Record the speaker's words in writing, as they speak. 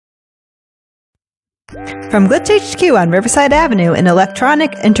From Glitch HQ on Riverside Avenue in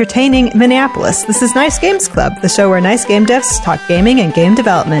electronic, entertaining Minneapolis, this is Nice Games Club, the show where nice game devs talk gaming and game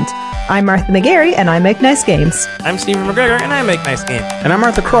development. I'm Martha McGarry, and I make nice games. I'm Stephen McGregor, and I make nice games. And I'm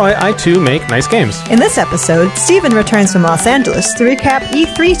Arthur Croy, I too make nice games. In this episode, Stephen returns from Los Angeles to recap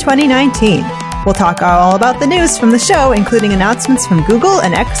E3 2019. We'll talk all about the news from the show, including announcements from Google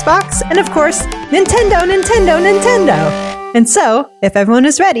and Xbox, and of course, Nintendo. And so, if everyone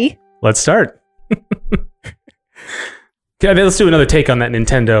is ready... Let's start. Okay, let's do another take on that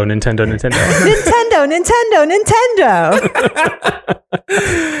Nintendo.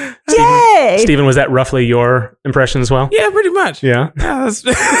 Yay! Stephen, was that roughly your impression as well? Yeah, pretty much. Yeah? Yeah,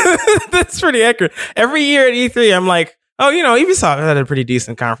 that's pretty accurate. Every year at E3, I'm like, oh, Ubisoft had a pretty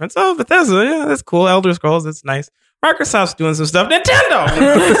decent conference. Oh, Bethesda, yeah, that's cool. Elder Scrolls, that's nice. Microsoft's doing some stuff. Nintendo!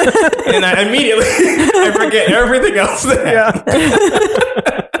 And I immediately I forget everything else that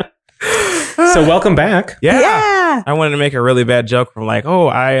So welcome back. Yeah. I wanted to make a really bad joke from like, oh,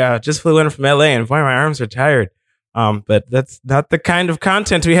 I just flew in from LA and boy, my arms are tired. But that's not the kind of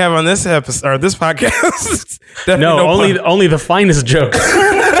content we have on this episode or this podcast. No, only the finest jokes.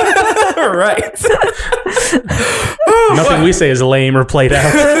 Right. Nothing we say is lame or played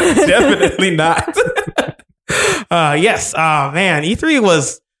out. Definitely not. Yes. Man, E3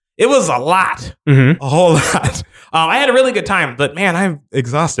 was a lot. Mm-hmm. A whole lot. I had a really good time, but man, I'm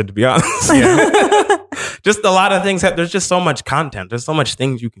exhausted to be honest. Yeah. Just a lot of things. There's just so much content. There's so much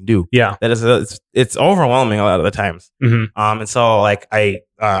things you can do. Yeah. That it's overwhelming a lot of the times. Mm-hmm. And so like I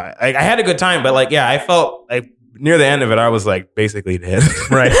had a good time, but like, yeah, I felt like near the end of it, I was like basically dead.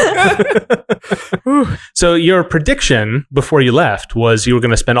 Right. So your prediction before you left was you were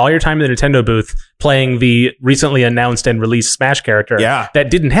going to spend all your time in the Nintendo booth playing the recently announced and released Smash character. Yeah. That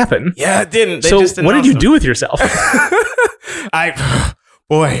didn't happen. Yeah, it didn't. So what did you do with yourself? I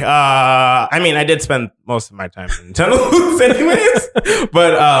did spend most of my time in Nintendo booths anyways.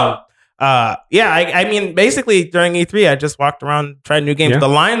 But I mean, basically during E3, I just walked around, tried new games. Yeah. The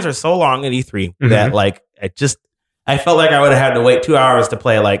lines are so long at E3 that like I felt like I would have had to wait 2 hours to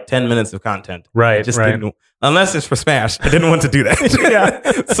play like 10 minutes of content. Right. Didn't, unless it's for Smash. I didn't want to do that.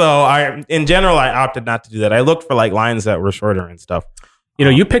 Yeah. So in general, I opted not to do that. I looked for like lines that were shorter and stuff.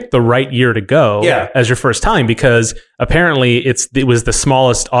 You picked the right year to go as your first time because apparently it was the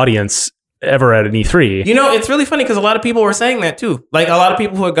smallest audience ever at an E3. It's really funny because a lot of people were saying that too. Like a lot of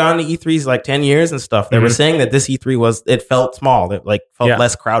people who had gone to E3s like 10 years and stuff, they were saying that this E3 it felt small. It felt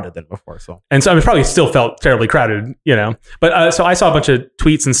less crowded than before. So it probably still felt terribly crowded, But so I saw a bunch of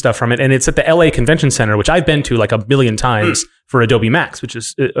tweets and stuff from it, and it's at the LA Convention Center, which I've been to like a million times for Adobe Max, which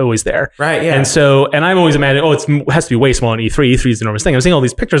is always there. Right, yeah. And I'm always imagining, it has to be way smaller than E3. E3 is the enormous thing. I'm seeing all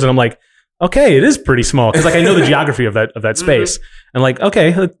these pictures, and I'm like, okay, it is pretty small because I know the geography of that space. And like,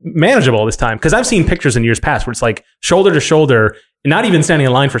 okay, manageable this time. Because I've seen pictures in years past where it's like shoulder to shoulder, not even standing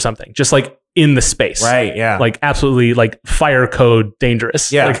in line for something, just like in the space. Right, yeah. Like absolutely like fire code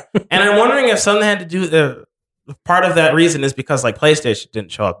dangerous. Yeah. Like, and I'm wondering if something had to do part of that reason is because like PlayStation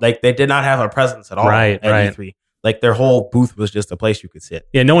didn't show up. Like they did not have a presence at all at E3. Like their whole booth was just a place you could sit.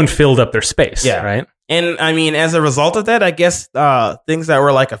 Yeah, no one filled up their space. Yeah. Right. And I mean, as a result of that, I guess things that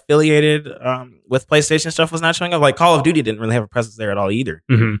were like affiliated with PlayStation stuff was not showing up. Like Call of Duty didn't really have a presence there at all either,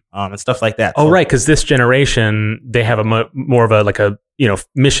 and stuff like that. Oh, right, because this generation they have more of a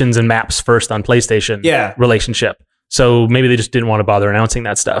missions and maps first on PlayStation relationship. So maybe they just didn't want to bother announcing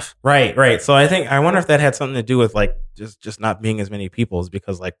that stuff. Right. So I wonder if that had something to do with like just not being as many people,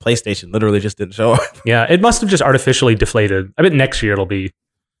 because like PlayStation literally just didn't show up. Yeah, it must have just artificially deflated. I bet next year it'll be.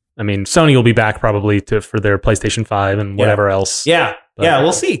 I mean, Sony will be back probably for their PlayStation 5 and whatever else. Yeah. But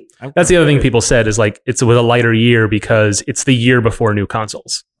we'll see. That's the other thing people said is like it's with a lighter year because it's the year before new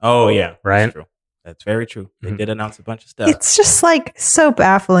consoles. Oh yeah, right. That's true. That's very true. They did announce a bunch of stuff. It's just like so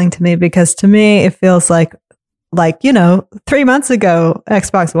baffling to me because to me it feels like 3 months ago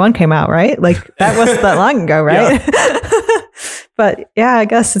Xbox One came out, right? Like that wasn't that long ago, right? But yeah, I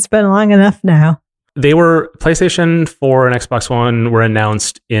guess it's been long enough now. PlayStation 4 and Xbox One were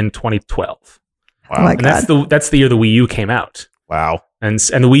announced in 2012. Wow. Oh my God. That's the year the Wii U came out. Wow. And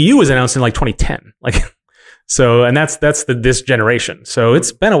the Wii U was announced in like 2010. And that's this generation. So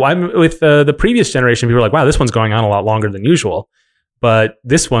it's been a while. With the previous generation, people were like, wow, this one's going on a lot longer than usual. But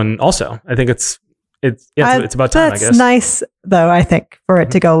this one also, I think it's about time, I guess. That's nice though, I think, for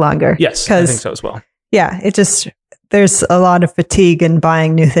it to go longer. Yes, I think so as well. Yeah, there's a lot of fatigue in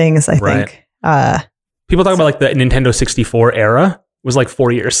buying new things, I think. People talk about like the Nintendo 64 era was like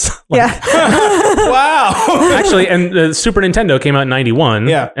 4 years. Yeah. Wow. Actually, and the Super Nintendo came out in 91.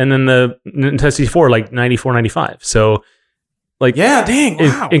 Yeah. And then the Nintendo 64 like 94, 95. So Like, Yeah, dang.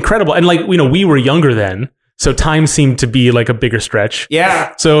 Wow. incredible. And like, we were younger then, so time seemed to be like a bigger stretch.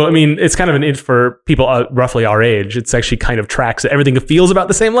 Yeah. So, I mean, it's kind of an int for people roughly our age. It's actually kind of tracks it. Everything feels about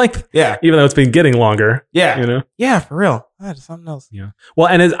the same length, Yeah. even though it's been getting longer. Yeah. Yeah, for real. That's something else. Yeah. Well,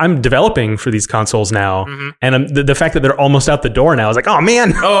 and as I'm developing for these consoles now, Mhm. and the fact that they're almost out the door now is like, oh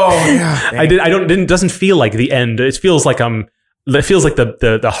man, Oh, yeah. it doesn't feel like the end. It feels like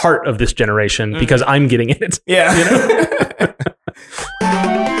the heart of this generation because I'm getting it. Yeah.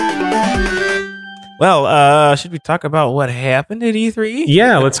 Well, should we talk about what happened at E3?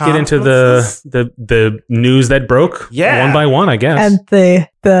 Yeah, let's get into the news that broke one by one, I guess. And the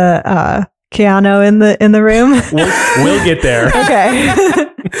Keanu in the room. We'll get there. Okay.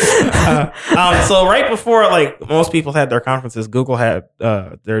 So right before, like, most people had their conferences, Google had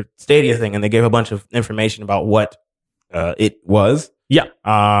their Stadia thing, and they gave a bunch of information about what it was. Yeah.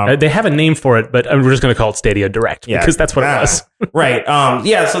 They have a name for it, but we're just going to call it Stadia Direct because that's what it was. Right.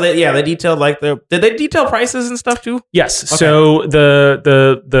 Yeah. So they detailed did they detail prices and stuff too? Yes. Okay. So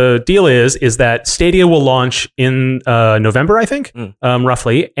the deal is that Stadia will launch in November, I think,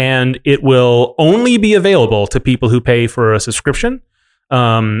 roughly, and it will only be available to people who pay for a subscription.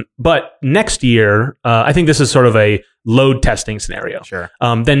 But next year, I think this is sort of a load testing scenario. Sure.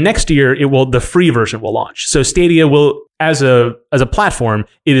 Then next year, the free version will launch. So Stadia will, as a platform,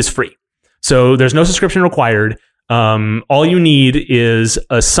 it is free. So there's no subscription required. All you need is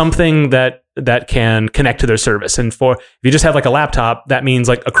something that can connect to their service. And if you just have like a laptop, that means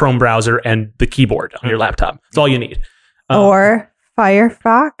like a Chrome browser and the keyboard on your laptop. That's all you need. Or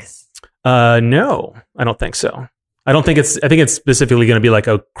Firefox? No, I don't think so. I think it's specifically going to be like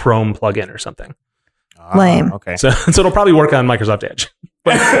a Chrome plugin or something. Lame. Okay. So it'll probably work on Microsoft Edge.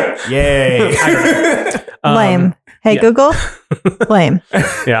 Yay. Lame. Hey, yeah. Google. Lame.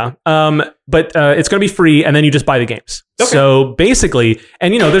 Yeah. But it's going to be free, and then you just buy the games. Okay. So basically,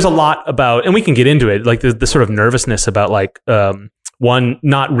 and there's a lot about, and we can get into it, like the sort of nervousness about like one,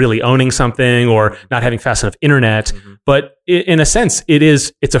 not really owning something or not having fast enough internet. Mm-hmm. But in a sense,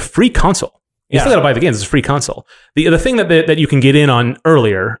 it's a free console. You still got to buy the games. It's a free console. The thing that you can get in on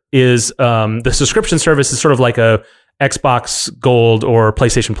earlier is the subscription service is sort of like a Xbox Gold or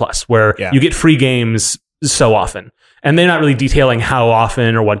PlayStation Plus, where you get free games so often. And they're not really detailing how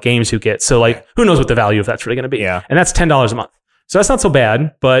often or what games you get. So like, who knows what the value of that's really going to be? Yeah. And that's $10 a month. So that's not so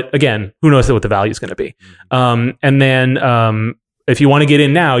bad. But again, who knows what the value is going to be? And then if you want to get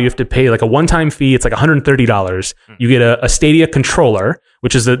in now, you have to pay like a one-time fee. It's like $130. You get a Stadia controller,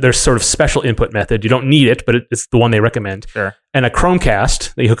 which is their sort of special input method. You don't need it, but it's the one they recommend. Sure. And a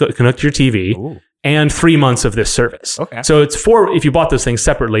Chromecast that you can hook to your TV. Ooh. And 3 months of this service. Okay. So it's if you bought those things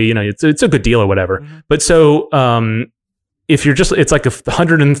separately, it's a good deal or whatever. Mm-hmm. But so if you're it's like a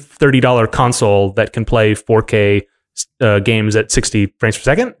 $130 console that can play 4K games at 60 frames per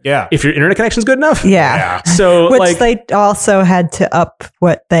second. Yeah. If your internet connection's good enough. Yeah. So Which they also had to up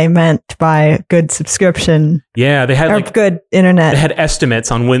what they meant by good subscription yeah, they had or good internet. They had estimates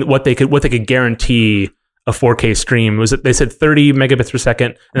on what they could guarantee a 4K stream. They said 30 megabits per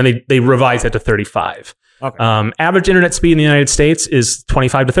second, and then they revised that to 35. Okay. Average internet speed in the United States is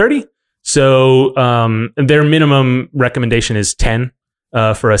 25 to 30. So their minimum recommendation is 10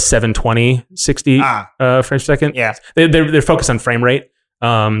 for a 720 60 frames per second. Yeah. They're focused on frame rate.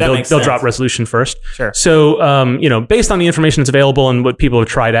 They'll sense. drop resolution first. Sure. So based on the information that's available and what people have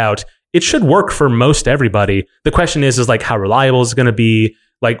tried out, it should work for most everybody. The question is like how reliable is it going to be?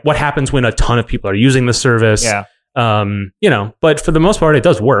 Like what happens when a ton of people are using the service? Yeah. But for the most part, it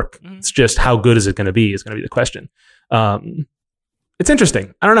does work. It's just how good is it going to be is going to be the question. It's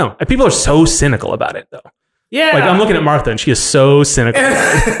interesting. I don't know. And people are so cynical about it though. Yeah. Like I'm looking at Martha and she is so cynical.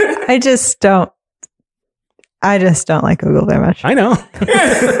 I just don't like Google very much. I know.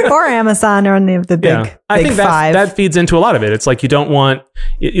 Or Amazon or any of the big I think five. that feeds into a lot of it. It's like you don't want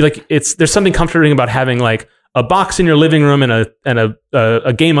there's something comforting about having like a box in your living room and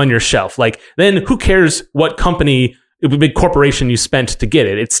a game on your shelf. Like then who cares what company, big corporation you spent to get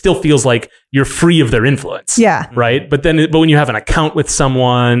it? It still feels like you're free of their influence. Yeah. Right. But when you have an account with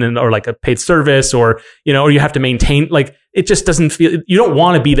someone or like a paid service or you have to maintain, like it just doesn't feel, you don't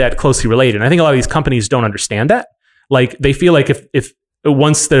want to be that closely related. And I think a lot of these companies don't understand that. Like they feel like if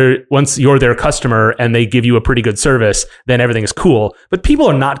once you're their customer and they give you a pretty good service, then everything is cool. But people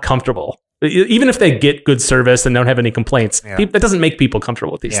are not comfortable. Even if they get good service and don't have any complaints, that doesn't make people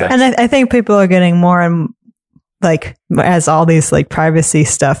comfortable with these things. And I think people are getting more and like as all these like privacy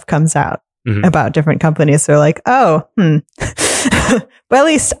stuff comes out about different companies, they're like, oh, well, at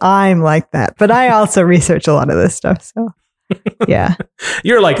least I'm like that. But I also research a lot of this stuff. So yeah,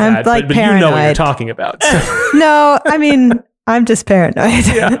 you're like I'm that, like but you know what you're paranoid. talking about. So. No, I mean, I'm just paranoid.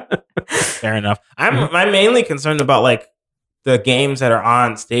 Yeah. Fair enough. I'm mainly concerned about like the games that are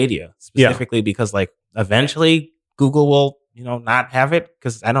on Stadia specifically because like eventually Google will, not have it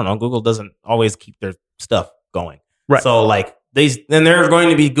because I don't know, Google doesn't always keep their stuff going. Right. So like then there are going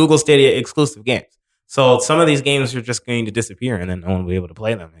to be Google Stadia exclusive games. So some of these games are just going to disappear and then no one will be able to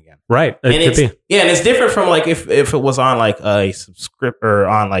play them again. Right. It could be. Yeah, and it's different from like if it was on like a subscript or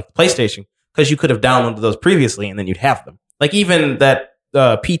on like PlayStation because you could have downloaded those previously and then you'd have them. Like even that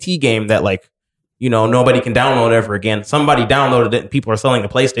PT game that like, nobody can download ever again. Somebody downloaded it and people are selling a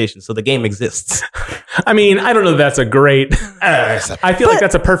PlayStation, so the game exists. I mean, I don't know if that's a great... I feel like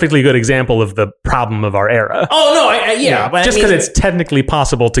that's a perfectly good example of the problem of our era. Oh, no, yeah. But just because it's technically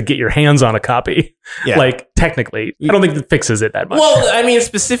possible to get your hands on a copy. Yeah. Like, technically. I don't think it fixes it that much. Well, I mean,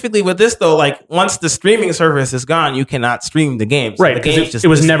 specifically with this, though, like, once the streaming service is gone, you cannot stream the games. So right, the games because it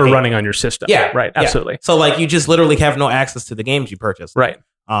was never running on your system. Yeah. Right, absolutely. Yeah. So, like, you just literally have no access to the games you purchased. Right.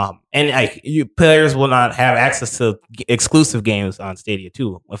 And players will not have access to exclusive games on Stadia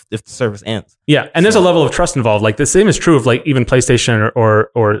too if the service ends. Yeah, and there's a level of trust involved. Like the same is true of like even PlayStation or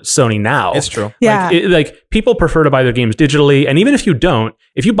Sony now. It's true. Yeah, like people prefer to buy their games digitally, and even if you don't,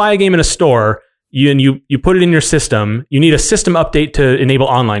 if you buy a game in a store, you put it in your system, you need a system update to enable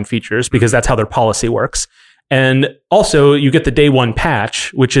online features because that's how their policy works. And also, you get the day one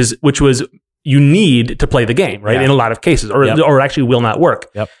patch, which was you need to play the game, right? Yeah. In a lot of cases, or actually will not work.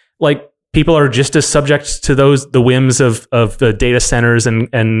 Yep. Like people are just as subject to the whims of the data centers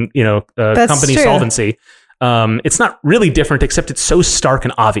and company true. solvency. It's not really different, except it's so stark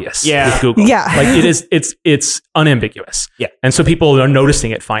and obvious with Google. Yeah. Like it is, it's unambiguous. Yeah. And so people are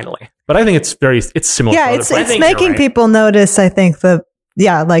noticing it finally. But I think it's similar. Yeah, to it's other making people notice. I think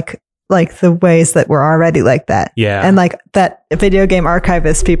like the ways that we're already like that. Yeah. And like that video game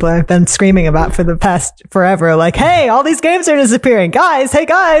archivist people have been screaming about for the past forever. Like, hey, all these games are disappearing. Guys, hey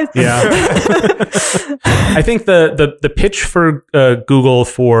guys. Yeah. I think the pitch for Google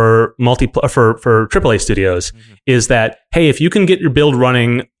for AAA studios is that, hey, if you can get your build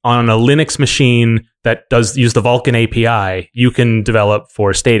running on a Linux machine that does use the Vulkan API, you can develop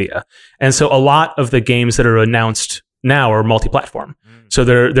for Stadia. And so a lot of the games that are announced now are multi-platform. So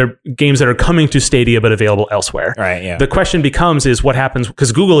they're games that are coming to Stadia but available elsewhere. Right. Yeah. The question becomes is what happens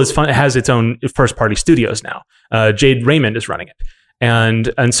because Google has its own first-party studios now. Jade Raymond is running it.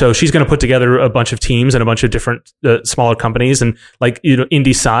 And so she's going to put together a bunch of teams and a bunch of different smaller companies and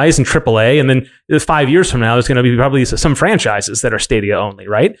indie size and AAA. And then 5 years from now, there's going to be probably some franchises that are Stadia only,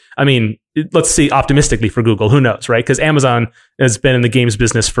 right? I mean, let's see optimistically for Google. Who knows, right? Because Amazon has been in the games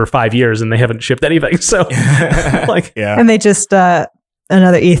business for 5 years and they haven't shipped anything. So yeah. And they just,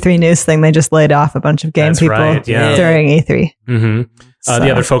 another E3 news thing, they just laid off a bunch of game people during E3. Mm-hmm. So.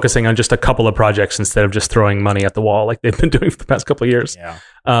 Yeah, they're focusing on just a couple of projects instead of just throwing money at the wall like they've been doing for the past couple of years. Yeah.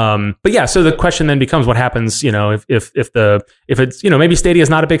 But yeah, so the question then becomes what happens, if it's, maybe Stadia is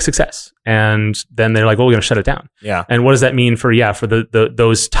not a big success and then they're like, well, we're going to shut it down. Yeah. And what does that mean for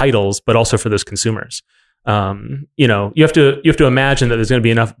those titles, but also for those consumers? You have to imagine that there's going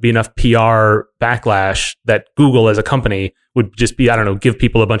to be enough PR backlash that Google as a company would just be, I don't know, give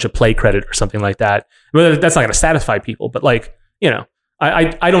people a bunch of play credit or something like that. Well, that's not going to satisfy people, but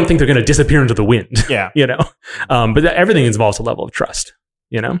I don't think they're going to disappear into the wind. Yeah. But everything involves a level of trust,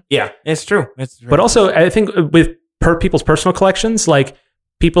 Yeah, it's true. But also, I think with people's personal collections, like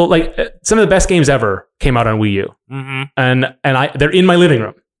people, like some of the best games ever came out on Wii U. Mm-hmm. And they're in my living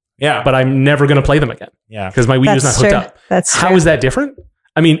room. Yeah. But I'm never going to play them again. Yeah. Because my Wii U is not hooked up. That's How true. is that different?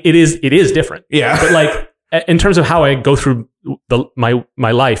 I mean, it is different. Yeah. But like, in terms of how I go through my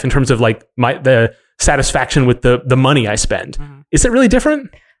life, in terms of like the satisfaction with the money I spend, is it really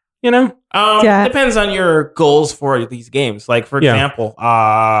different? Depends on your goals for these games. Like, for example,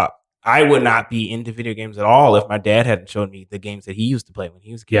 I would not be into video games at all if my dad hadn't shown me the games that he used to play when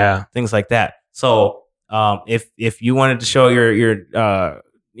he was a kid. Yeah. Things like that. So, if you wanted to show your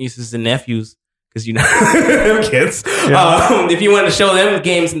nieces and nephews, because kids, if you wanted to show them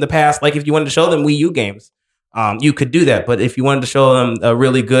games in the past, like if you wanted to show them Wii U games, you could do that. But if you wanted to show them a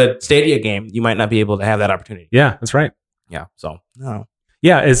really good Stadia game, you might not be able to have that opportunity. Yeah, that's right. Yeah. So, no.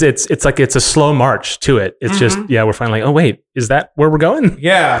 Yeah, it's like it's a slow march to it. It's just we're finally like, oh wait, is that where we're going?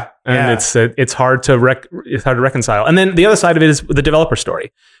 Yeah, and it's hard to reconcile. And then the other side of it is the developer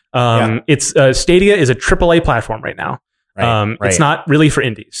story. It's Stadia is a AAA platform right now. Right. It's not really for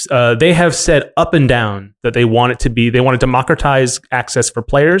indies. They have said up and down that they want to democratize access for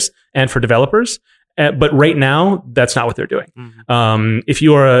players and for developers. But right now, that's not what they're doing. If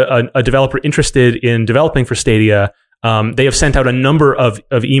you are a developer interested in developing for Stadia, they have sent out a number of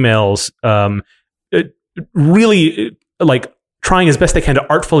emails, really like trying as best they can to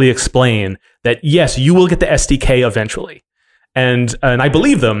artfully explain that yes, you will get the SDK eventually. And I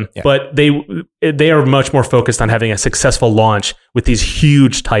believe them, but they are much more focused on having a successful launch with these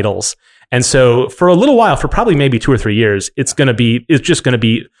huge titles. And so for a little while, for probably maybe 2 or 3 years, it's just going to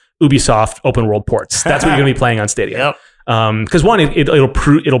be Ubisoft open world ports. That's what you're going to be playing on Stadia. Yep. Because one,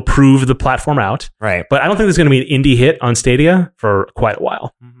 it'll prove the platform out, Right. but I don't think there's going to be an indie hit on Stadia for quite a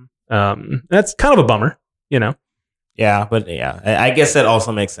while. That's kind of a bummer, you know. Yeah, but I guess that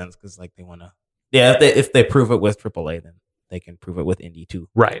also makes sense because like they want to. Yeah, if they prove it with AAA, then they can prove it with indie too.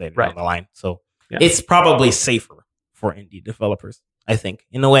 Right. Down the line. So it's probably safer for indie developers, I think,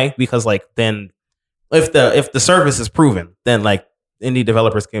 in a way, because like then if the service is proven, then like indie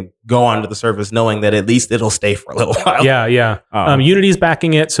developers can go onto the service knowing that at least it'll stay for a little while. Yeah. Unity's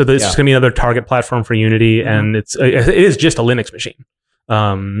backing it, so this is going to be another target platform for Unity, and it is just a Linux machine.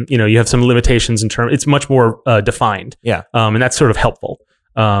 You have some limitations in terms. It's much more defined. Yeah. And that's sort of helpful.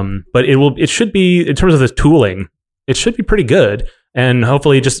 But it should be, in terms of the tooling, it should be pretty good, and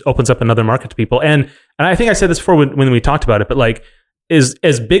hopefully it just opens up another market to people. And I think I said this before when we talked about it, but like, is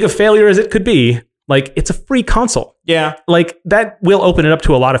as big a failure as it could be, like, it's a free console. Yeah. Like, that will open it up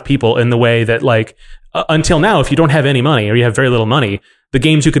to a lot of people in the way that, like, until now, if you don't have any money or you have very little money, the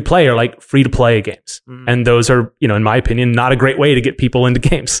games you could play are like free to play games. And those are, in my opinion, not a great way to get people into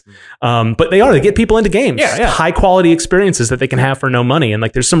games. But they get people into games. Yeah. High quality experiences that they can have for no money. And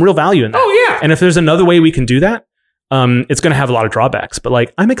like, there's some real value in that. Oh, yeah. And if there's another way we can do that, it's going to have a lot of drawbacks, but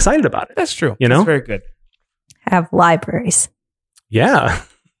like, I'm excited about it. That's true. That's very good. Have libraries. Yeah.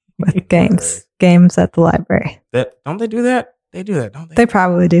 With games. Games at the library. Don't they do that? They do that, don't they? They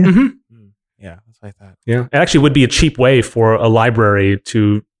probably do. Mm-hmm. Yeah, that's what I thought. Yeah. It actually would be a cheap way for a library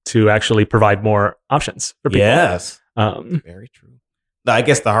to actually provide more options for people. Yes. Very true. I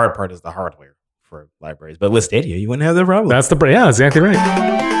guess the hard part is the hardware for libraries. But with Stadia, you wouldn't have that problem. That's exactly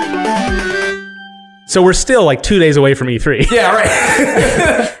right. So we're still like 2 days away from E3. Yeah,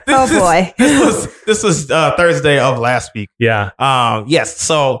 right. Boy. This was Thursday of last week. Yeah. Yes.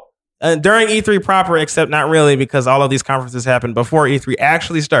 So during E3 proper, except not really, because all of these conferences happen before E3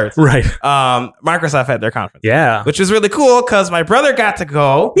 actually starts. Right. Microsoft had their conference. Yeah. Which was really cool because my brother got to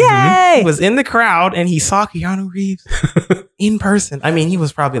go. Yay! He was in the crowd and he saw Keanu Reeves in person. I mean, he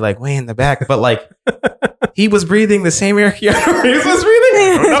was probably like way in the back, but like he was breathing the same air Keanu Reeves was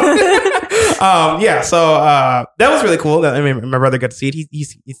breathing. So that was really cool. I mean, my brother got to see it.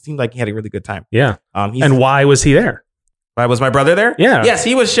 He seemed like he had a really good time. Yeah. And why was he there? Why was my brother there? Yeah. Yes,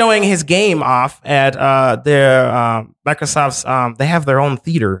 he was showing his game off at their Microsoft's. They have their own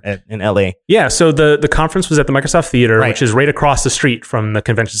theater in LA. Yeah. So the conference was at the Microsoft Theater, which is right across the street from the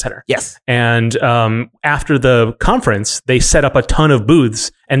convention center. Yes. And after the conference, they set up a ton of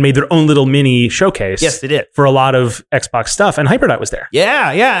booths and made their own little mini showcase. Yes, they did. For a lot of Xbox stuff, and Hyperdot was there.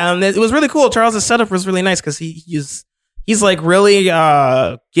 Yeah. And it was really cool. Charles' setup was really nice because he's like really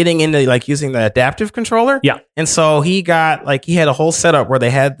getting into like using the adaptive controller. Yeah. And so he had a whole setup where they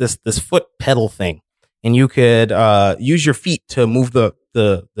had this foot pedal thing, and you could use your feet to move the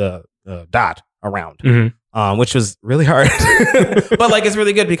dot around, which was really hard. But like, it's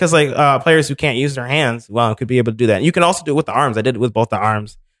really good because like players who can't use their hands, could be able to do that. And you can also do it with the arms. I did it with both the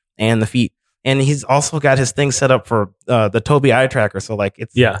arms and the feet. And he's also got his thing set up for the Tobii eye tracker. So like,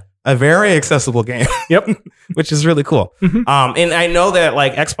 it's a very accessible game. Yep. Which is really cool. And I know that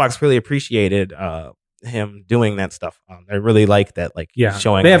like Xbox really appreciated him doing that stuff. They really like that, like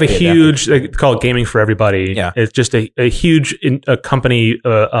showing. They have a huge, they call it Gaming for Everybody. Yeah. It's just a huge company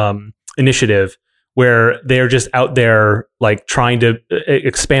initiative where they're just out there like trying to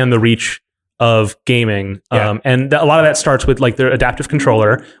expand the reach of gaming. And a lot of that starts with like their adaptive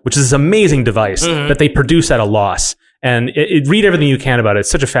controller, which is this amazing device that they produce at a loss. And read everything you can about it. It's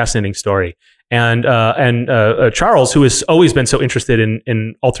such a fascinating story. And Charles, who has always been so interested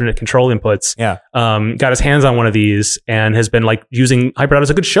in alternate control inputs, got his hands on one of these and has been like using Hyperdot as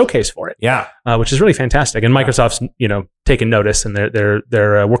a good showcase for it. Yeah, which is really fantastic. And Microsoft's taken notice, and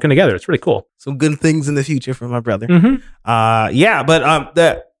they're working together. It's really cool. Some good things in the future for my brother.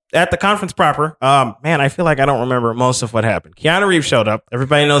 At the conference proper, man, I feel like I don't remember most of what happened. Keanu Reeves showed up.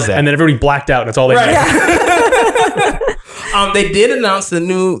 Everybody knows that. And then everybody blacked out. That's all they know. They did announce the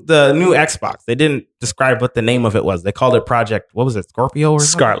new Xbox. They didn't describe what the name of it was. They called it Project, what was it, Scorpio or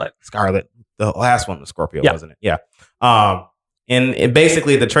something? Scarlet. The last one was Scorpio, wasn't it? Yeah. And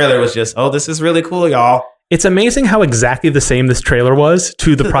basically the trailer was just, this is really cool, y'all. It's amazing how exactly the same this trailer was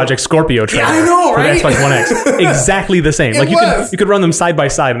to the Project Scorpio trailer. I know, for the right? Xbox One X. Exactly the same. It Like was. you could run them side by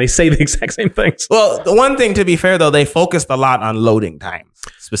side and they say the exact same things. Well, the one thing, to be fair, though, they focused a lot on loading times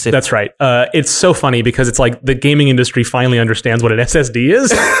specifically. That's right. It's so funny because it's like the gaming industry finally understands what an SSD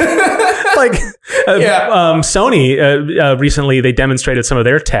is. Sony recently they demonstrated some of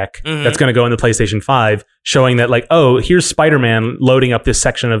their tech that's going to go in the PlayStation 5, showing that like, oh, here's Spider-Man loading up this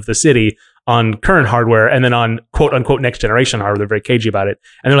section of the city on current hardware, and then on quote unquote next generation hardware. They're very cagey about it,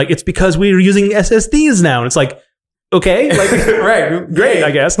 and they're like, it's because we're using SSDs now, and it's like, okay, like Right. great, I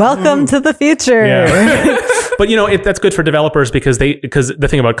guess. Welcome to the future. Yeah. But that's good for developers because the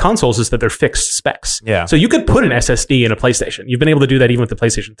thing about consoles is that they're fixed specs. Yeah. So you could put an SSD in a PlayStation. You've been able to do that even with the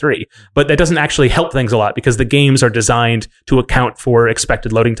PlayStation 3, but that doesn't actually help things a lot because the games are designed to account for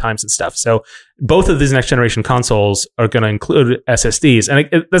expected loading times and stuff. So both of these next generation consoles are going to include SSDs,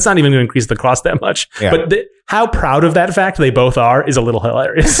 and that's not even going to increase the cost that much. Yeah. But how proud of that fact they both are is a little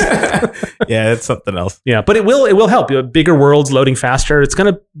hilarious. Yeah, it's something else. Yeah, but it will help. Bigger worlds loading faster. It's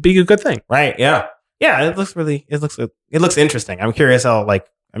going to be a good thing. Right. Yeah. Yeah. It looks interesting. I'm curious how, they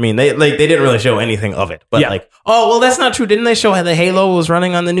didn't really show anything of it, but oh, well, that's not true. Didn't they show how the Halo was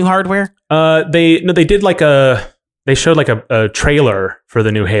running on the new hardware? They showed like a trailer for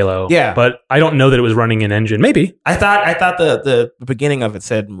the new Halo. Yeah. But I don't know that it was running an engine. Maybe. I thought the beginning of it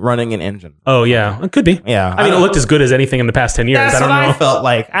said running an engine. Oh yeah, it could be. Yeah. I mean, it looked as good as anything in the past 10 years. That's I don't what know. I felt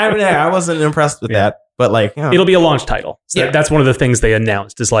like. I wasn't impressed with that, but It'll be a launch title. So that's one of the things they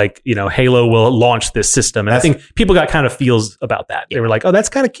announced is like, Halo will launch this system. And I think people got kind of feels about that. They were like, oh, that's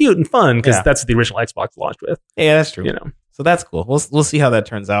kind of cute and fun because that's what the original Xbox launched with. Yeah, that's true. So that's cool. We'll see how that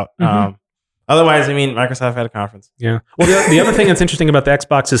turns out. Otherwise, Microsoft had a conference. Yeah. Well, the other thing that's interesting about the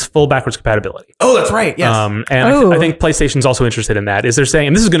Xbox is full backwards compatibility. Oh, that's right. Yes. I think PlayStation's also interested in that. Is they're saying,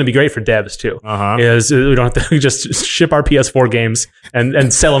 and this is going to be great for devs too, is we don't have to just ship our PS4 games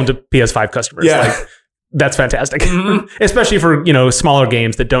and sell them to PS5 customers. Yeah. Like, that's fantastic. Especially for, smaller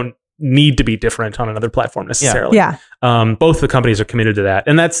games that don't need to be different on another platform necessarily. Yeah. Both the companies are committed to that.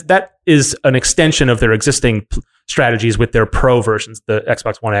 And that is an extension of their existing strategies with their Pro versions, the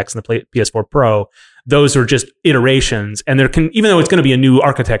Xbox One X and the PS4 Pro. Those are just iterations. And even though it's going to be a new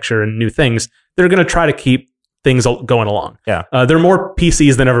architecture and new things, they're going to try to keep things going along. Yeah. There are more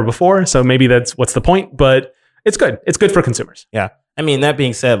PCs than ever before. So maybe that's what's the point, but it's good. It's good for consumers. Yeah. That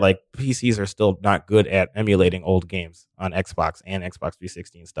being said, PCs are still not good at emulating old games on Xbox and Xbox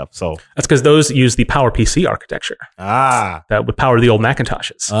 360 and stuff. So that's because those use the PowerPC architecture. That would power the old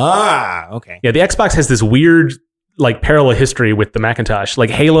Macintoshes. Okay. Yeah, the Xbox has this weird parallel history with the Macintosh.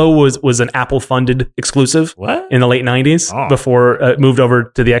 Like Halo was an Apple funded exclusive in the late 90s before it moved over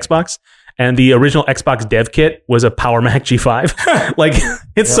to the Xbox. And the original Xbox dev kit was a Power Mac G5.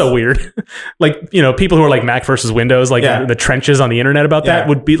 It's so weird. People who are like Mac versus Windows, in the trenches on the internet about that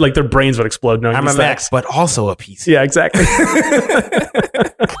would be their brains would explode. I'm a Mac, but also a PC. Yeah, exactly.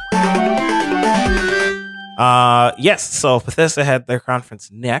 Yes. So Bethesda had their conference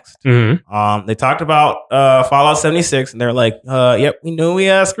next. Mm-hmm. They talked about Fallout 76, and they're like, "Yep, we knew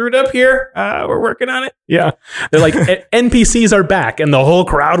we screwed up here. We're working on it." Yeah, they're like, NPCs are back, and the whole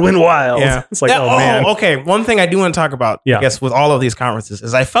crowd went wild. Yeah, it's like, man. Okay. One thing I do want to talk about, I guess, with all of these conferences,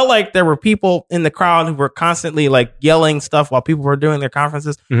 is I felt like there were people in the crowd who were constantly yelling stuff while people were doing their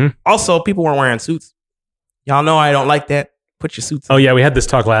conferences. Mm-hmm. Also, people weren't wearing suits. Y'all know I don't like that. Put your suits on. Oh yeah, we had this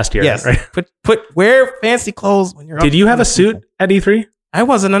talk last year. Yes. Right? Wear fancy clothes when you're Did you have a suit at E3? I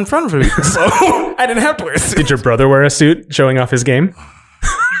wasn't in front of it, so I didn't have to wear a suit. Did your brother wear a suit showing off his game?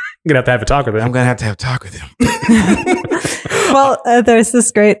 You're going to have a talk with him. I'm going to have a talk with him. Well, there's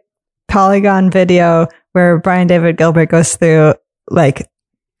this great Polygon video where Brian David Gilbert goes through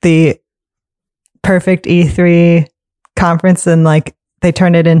the perfect E3 conference and they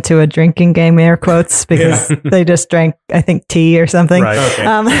turn it into a drinking game, air quotes, because they just drank, I think, tea or something. Right.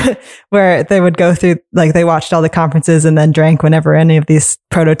 Okay. Where they would go through, they watched all the conferences and then drank whenever any of these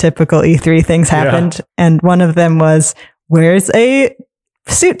prototypical E3 things happened. Yeah. And one of them was, where's a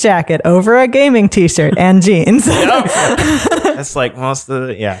suit jacket over a gaming t-shirt and jeans? That's most of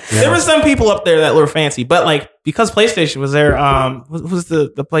the, There were some people up there that were fancy, but because PlayStation was there, who's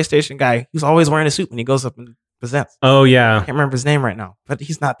the PlayStation guy who's always wearing a suit when he goes up and presents? Oh yeah, I can't remember his name right now, but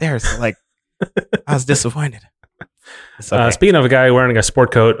he's not there. So I was disappointed. Speaking of a guy wearing a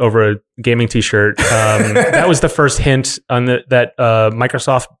sport coat over a gaming t-shirt, that was the first hint on that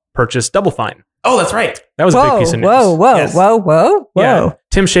Microsoft purchased Double Fine. Oh, that's right. That was a big piece of news. Whoa. Yeah.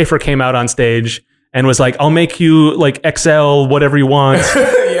 Tim Schafer came out on stage and was like, I'll make you like XL, whatever you want.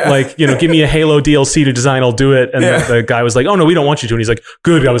 Like, you know, give me a Halo DLC to design, I'll do it. And the guy was like, oh no, we don't want you to. And he's like,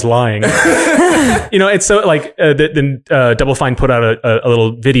 good, I was lying. You know, it's so like, then Double Fine put out a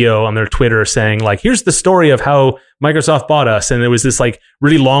little video on their Twitter saying like, here's the story of how Microsoft bought us. And it was this like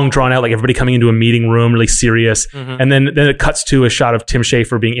really long drawn out, like everybody coming into a meeting room, really serious. And then it cuts to a shot of Tim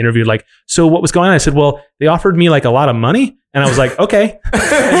Schafer being interviewed like, so what was going on? I said, well, they offered me like a lot of money. And I was like, okay.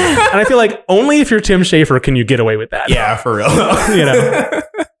 And I feel like only if you're Tim Schafer can you get away with that. Yeah, for real. You know?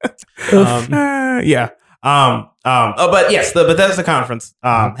 But yes, the Bethesda conference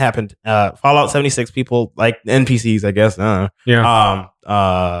happened. Fallout 76 people, like NPCs, I guess. But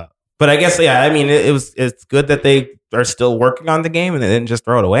I guess, yeah, I mean, it's good that they are still working on the game and they didn't just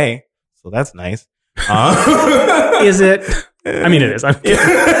throw it away. So that's nice. Is it? I mean, it is. I'm kidding.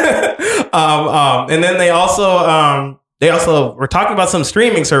 And then they also were talking about some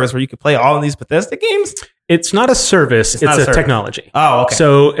streaming service where you could play all of these Bethesda games. It's not a service. It's a technology. Oh, okay.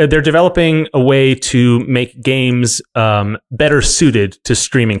 So they're developing a way to make games better suited to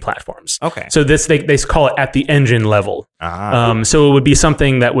streaming platforms. Okay. So this they call it at the engine level. So it would be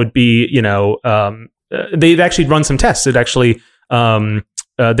something that would be, you know, they'd actually run some tests. It actually what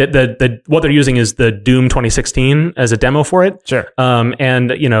they're using is the Doom 2016 as a demo for it. Sure.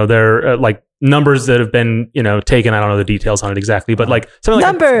 And you know, they're like numbers that have been, you know, taken. I don't know the details on it exactly, but like something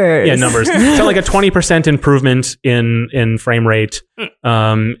like numbers. So like a 20% improvement in frame rate.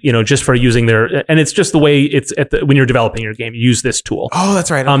 You know, just for using their, and it's just the way it's when you're developing your game, you use this tool. Oh, that's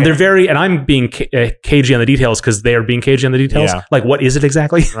right. Okay. They're very, and I'm being cagey on the details because they are being cagey on the details. Yeah. Like, what is it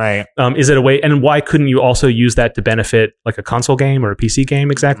exactly? Right. Is it a way, and why couldn't you also use that to benefit like a console game or a PC game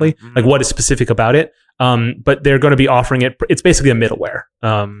exactly? Like, what is specific about it? But they're going to be offering it. It's basically a middleware.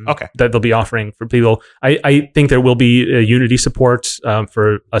 That they'll be offering for people. I think there will be Unity support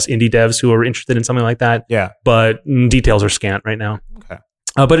for us indie devs who are interested in something like that. Yeah. But details are scant right now. Okay.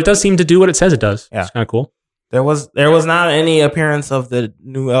 But it does seem to do what it says it does. Yeah. It's kind of cool. There was not any appearance of the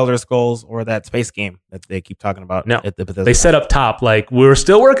new Elder Scrolls or that space game that they keep talking about. No. At the Bethesda They said up top, like, we're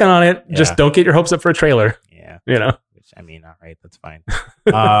still working on it. Yeah. Just don't get your hopes up for a trailer. Yeah. You know? Which, I mean, all right, that's fine.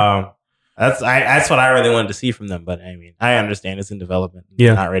 That's what I really wanted to see from them. But I mean, I understand it's in development.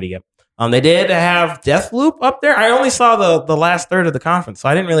 It's not ready yet. They did have Deathloop up there. I only saw the last third of the conference, so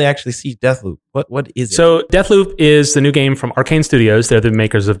I didn't really actually see Deathloop. What is it? So Deathloop is the new game from Arcane Studios. They're the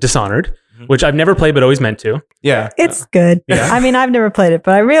makers of Dishonored, which I've never played but always meant to. Yeah. It's good. Yeah. I mean, I've never played it,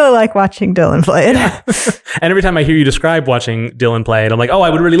 but I really like watching Dylan play it. Yeah. And every time I hear you describe watching Dylan play it, I'm like, oh,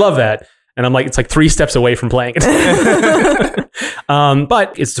 I would really love that. And I'm like, it's like 3 steps away from playing it.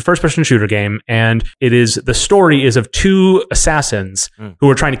 But it's the first-person shooter game, and the story is of 2 assassins who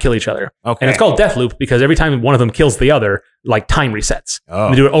are trying to kill each other. Okay. And it's called Deathloop because every time one of them kills the other, like time resets. Oh.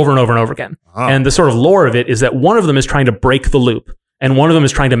 And they do it over and over and over again. Oh. And the sort of lore of it is that one of them is trying to break the loop, and one of them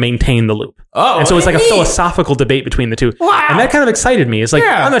is trying to maintain the loop. Oh, and so it's like a philosophical debate between the 2. Wow. And that kind of excited me. It's like,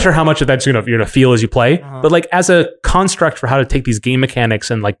 I'm not sure how much of that's you're gonna feel as you play, but like as a construct for how to take these game mechanics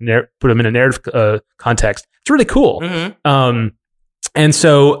and like put them in a narrative context, it's really cool. And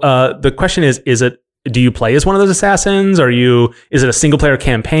so the question is do you play as one of those assassins? Is it a single player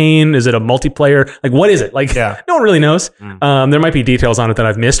campaign? Is it a multiplayer? Like, what is it? Like, no one really knows. There might be details on it that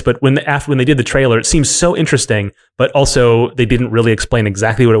I've missed, but when they did the trailer, it seems so interesting, but also they didn't really explain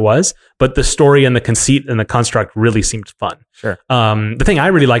exactly what it was, but the story and the conceit and the construct really seemed fun. Sure. The thing I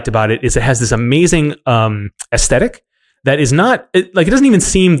really liked about it is it has this amazing aesthetic that is not, it doesn't even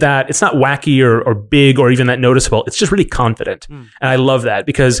seem that, it's not wacky or big or even that noticeable. It's just really confident. And I love that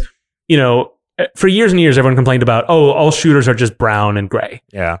because, you know, for years and years, everyone complained about, all shooters are just brown and gray.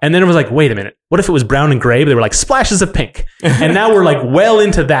 Yeah. And then it was like, wait a minute. What if it was brown and gray, but they were like splashes of pink? And now we're like well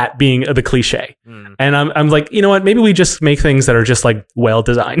into that being the cliche. And I'm like, you know what? Maybe we just make things that are just like well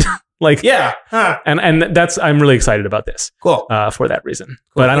designed. Like, yeah. Huh. And I'm really excited about this. Cool. For that reason.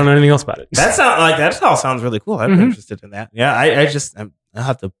 But I don't know anything else about it. That all sounds really cool. I'm interested in that. Yeah. I'll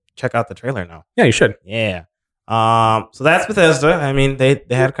have to check out the trailer now. Yeah, you should. Yeah. So that's Bethesda. I mean, they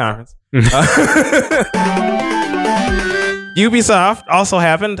had a conference. Ubisoft also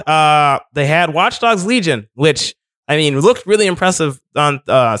happened. They had Watch Dogs Legion, which I mean looked really impressive on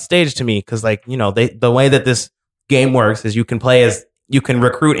stage to me because, like, you know, the way that this game works is you can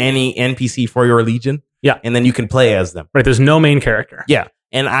recruit any NPC for your Legion, and then you can play as them. Right. There's no main character. Yeah,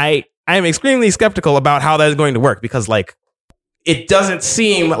 and I'm extremely skeptical about how that is going to work because, like, it doesn't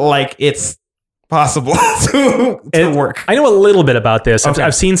seem like it's possible to work. I know a little bit about this. Okay.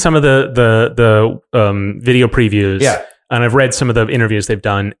 I've seen some of the video previews. Yeah. And I've read some of the interviews they've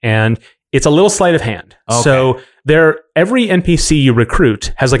done. And it's a little sleight of hand. Okay. So every NPC you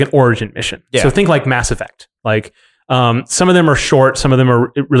recruit has like an origin mission. Yeah. So think like Mass Effect. Like some of them are short, some of them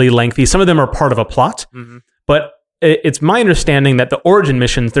are really lengthy, some of them are part of a plot. Mm-hmm. But it's my understanding that the origin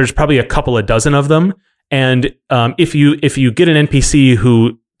missions, there's probably a couple of dozen of them. And if you get an NPC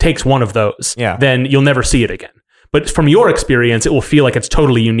who takes one of those, then you'll never see it again. But from your experience, it will feel like it's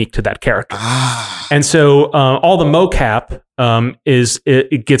totally unique to that character. And so all the mocap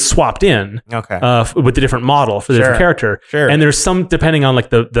it gets swapped in with the different model for the different character. Sure. And there's some depending on like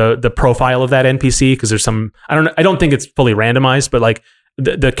the profile of that NPC, because there's some I don't think it's fully randomized, but like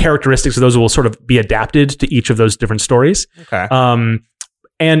the characteristics of those will sort of be adapted to each of those different stories. Okay.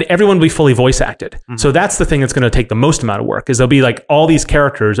 And everyone will be fully voice acted. Mm-hmm. So that's the thing that's going to take the most amount of work, is there'll be like all these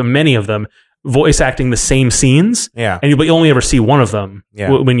characters, and many of them voice acting the same scenes, and you'll only ever see one of them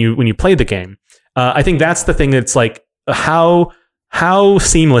when you play the game. I think that's the thing that's like how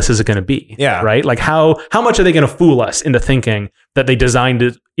seamless is it going to be? Right. Like how much are they going to fool us into thinking that they designed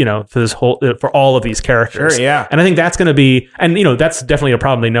it, for all of these characters? Sure. Yeah. And I think that's going to be, and that's definitely a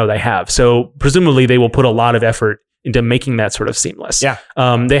problem they know they have. So presumably they will put a lot of effort into making that sort of seamless. Yeah.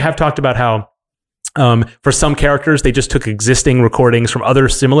 They have talked about how, for some characters, they just took existing recordings from other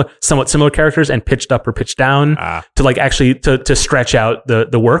somewhat similar characters and pitched up or pitched down to like actually to stretch out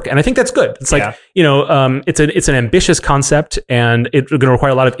the work. And I think that's good. It's like, it's an ambitious concept, and it's going to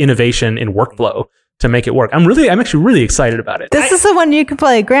require a lot of innovation in workflow to make it work. I'm actually really excited about it. This is the one you can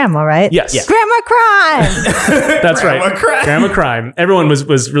play Grandma, right? Yes. Grandma Crime! That's right. Grandma Crime. Everyone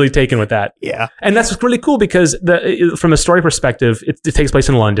was really taken with that. Yeah. And that's really cool because from a story perspective, it takes place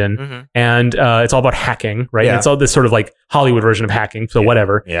in London, and it's all about hacking, right? Yeah. It's all this sort of like Hollywood version of hacking, so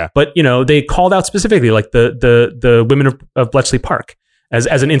whatever. Yeah. But, they called out specifically like the women of Bletchley Park as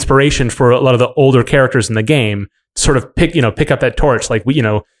an inspiration for a lot of the older characters in the game, to sort of pick up that torch. Like,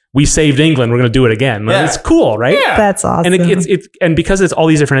 we saved England, we're going to do it again. Like, it's cool, right? Yeah. That's awesome. And and because it's all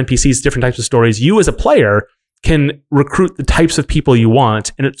these different NPCs, different types of stories, you as a player can recruit the types of people you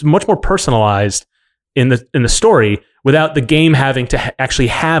want, and it's much more personalized in the story without the game having to actually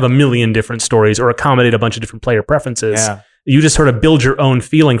have a million different stories or accommodate a bunch of different player preferences. Yeah. You just sort of build your own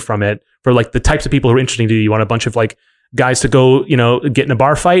feeling from it for like the types of people who are interesting to you. You want a bunch of like guys to go, get in a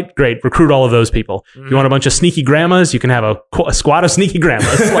bar fight? Great. Recruit all of those people. You want a bunch of sneaky grandmas? You can have a squad of sneaky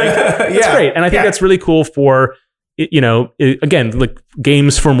grandmas. Like, it's great. And I think that's really cool for, again, like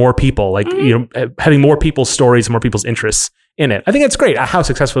games for more people, like, having more people's stories, more people's interests in it. I think that's great. How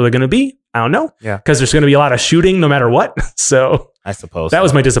successful they're going to be, I don't know. Yeah. Because there's going to be a lot of shooting no matter what. So I suppose that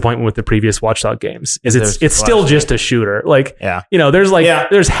was my disappointment with the previous Watch Dogs games. It's still just a shooter. Like,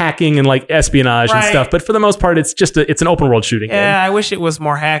 there's hacking and like espionage and stuff, but for the most part, it's an open world shooting game. Yeah, I wish it was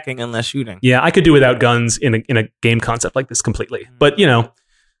more hacking and less shooting. Yeah, I could do without guns in a game concept like this completely. But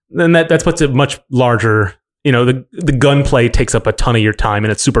then that's what's a much larger. The gunplay takes up a ton of your time,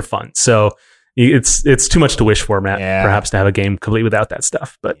 and it's super fun. So it's too much to wish for, Matt. Yeah. Perhaps to have a game complete without that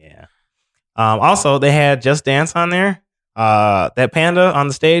stuff. But also they had Just Dance on there. That panda on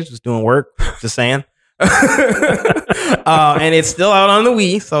the stage was doing work. Just saying. And it's still out on the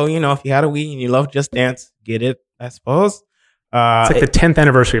Wii. So if you had a Wii and you love Just Dance, get it. I suppose. It's like the 10th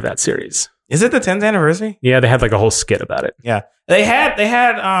anniversary of that series. Is it the 10th anniversary? Yeah, they had like a whole skit about it. Yeah, they had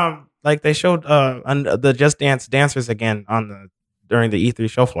like they showed the Just Dance dancers again during the E3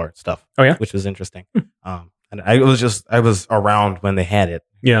 show floor stuff. Oh yeah, which was interesting. And I was around when they had it.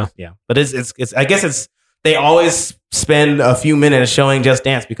 Yeah. But it's I guess they always spend a few minutes showing Just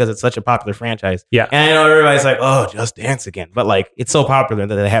Dance because it's such a popular franchise. Yeah. And I know everybody's like, oh, Just Dance again. But like, it's so popular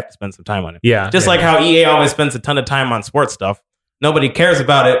that they have to spend some time on it. Yeah. Just like how EA always spends a ton of time on sports stuff. Nobody cares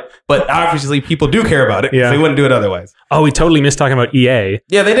about it, but obviously people do care about it. Yeah. They wouldn't do it otherwise. Oh, we totally missed talking about EA.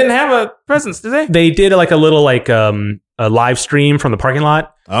 Yeah, they didn't have a presence, did they? They did like a little like a live stream from the parking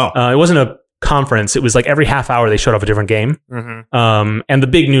lot. Oh. It wasn't a conference. It was like every half hour they showed off a different game. Mm-hmm. And the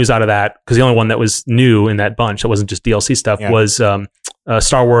big news out of that, because the only one that was new in that bunch that wasn't just DLC stuff, was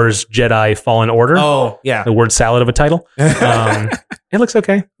Star Wars Jedi Fallen Order. Oh, yeah. The word salad of a title. It looks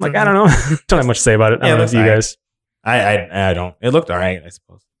okay. Like, I don't know. Don't have much to say about it. I don't know if you guys. I don't. It looked all right, I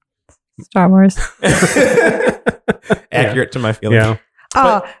suppose. Star Wars. Accurate to my feelings.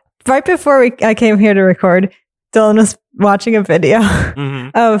 Yeah. Right before I came here to record, Dylan was watching a video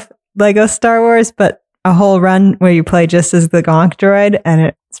of Lego Star Wars, but a whole run where you play just as the Gonk droid,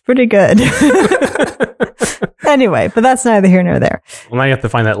 and it's pretty good. Anyway, but that's neither here nor there. Well, now you have to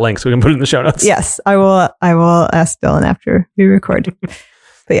find that link so we can put it in the show notes. Yes, I will ask Dylan after we record.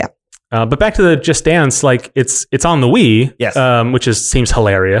 But yeah. But back to the Just Dance, like it's on the Wii, yes, which seems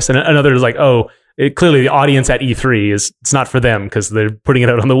hilarious. And another is like, clearly the audience at E3 it's not for them because they're putting it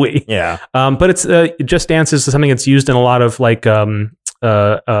out on the Wii. Yeah. But it's Just Dance is something that's used in a lot of like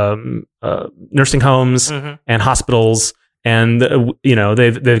nursing homes and hospitals, and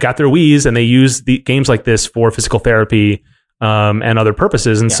they've got their Wiis and they use the games like this for physical therapy and other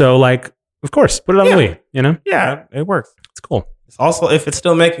purposes. And so, like, of course, put it on the Wii. Yeah, it works. It's cool. It's also, if it's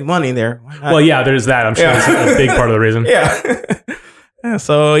still making money there, why not? Well, yeah, there's that. I'm sure that's a big part of the reason. Yeah. Yeah,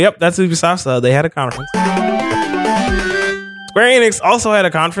 so, yep, that's Ubisoft. They had a conference. Square Enix also had a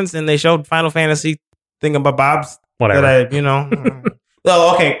conference, and they showed Final Fantasy thingamabobs. Whatever.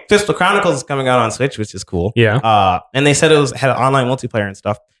 Well, okay, Crystal Chronicles is coming out on Switch, which is cool. Yeah. And they said had online multiplayer and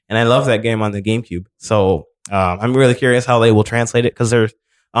stuff, and I love that game on the GameCube. So I'm really curious how they will translate it, because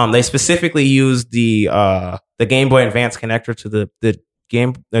they specifically used the Game Boy Advance connector to the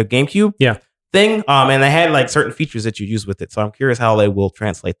GameCube. Yeah. Thing, and they had like certain features that you use with it. So I'm curious how they will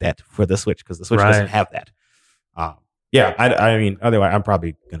translate that for the Switch, because the Switch doesn't have that. Yeah, I mean, otherwise I'm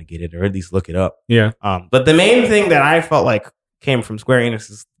probably gonna get it or at least look it up. Yeah. But the main thing that I felt like came from Square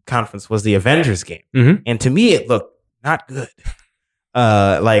Enix's conference was the Avengers game, and to me it looked not good.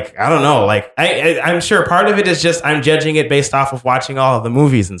 Like, I don't know, like I'm sure part of it is just I'm judging it based off of watching all of the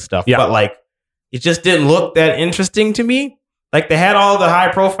movies and stuff. Yeah. But like, it just didn't look that interesting to me. Like, they had all the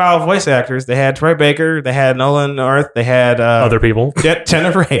high-profile voice actors. They had Troy Baker. They had Nolan North. They had other people.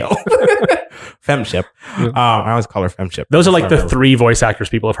 Jennifer Hale. Femship. I always call her Femship. Those are like the 3 voice actors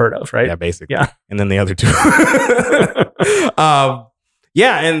people have heard of, right? Yeah, basically. Yeah. And then the other 2.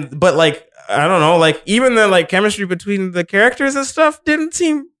 But like, I don't know, like even the like chemistry between the characters and stuff didn't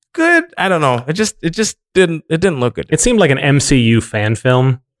seem good. I don't know. It just didn't look good. It seemed like an MCU fan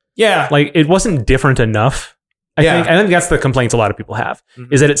film. Yeah. Like, it wasn't different enough. I think that's the complaints a lot of people have,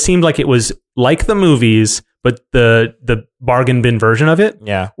 is that it seemed like it was like the movies, but the bargain bin version of it.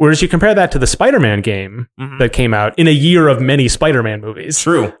 Yeah. Whereas you compare that to the Spider-Man game that came out in a year of many Spider-Man movies.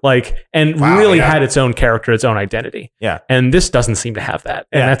 True. Like, and really had its own character, its own identity. Yeah. And this doesn't seem to have that.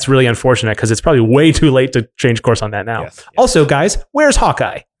 And that's really unfortunate, because it's probably way too late to change course on that now. Yes. Also, guys, where's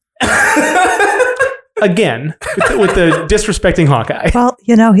Hawkeye? Again, with the disrespecting Hawkeye. Well,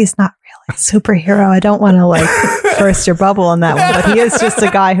 he's not really a superhero. I don't want to burst your bubble on that one, but he is just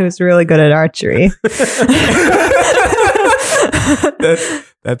a guy who's really good at archery.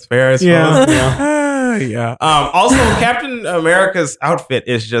 That's fair as well. Yeah. Also, Captain America's outfit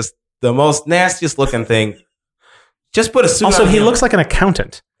is just the most nastiest looking thing. Just put a suit on. Also, he him. looks like an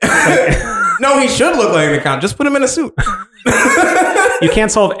accountant. No, he should look like an accountant. Just put him in a suit. You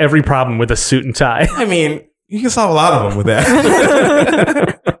can't solve every problem with a suit and tie. I mean, you can solve a lot of them with that.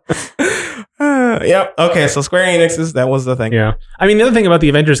 Yep. Okay. So Square Enix's, that was the thing. Yeah. I mean, the other thing about the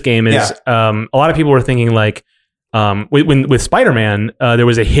Avengers game is a lot of people were thinking like, with Spider-Man, there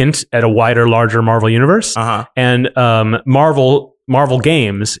was a hint at a wider, larger Marvel universe, and Marvel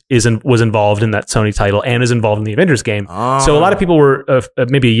Games was involved in that Sony title and is involved in the Avengers game. So a lot of people were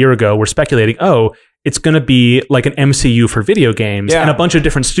maybe a year ago were speculating, it's going to be like an MCU for video games, and a bunch of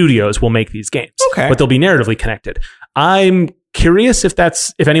different studios will make these games. Okay. But they'll be narratively connected. I'm curious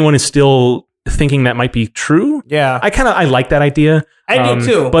if anyone is still thinking that might be true. Yeah. I like that idea. I do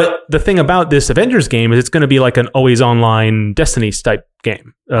too. But the thing about this Avengers game is it's going to be like an always online Destiny type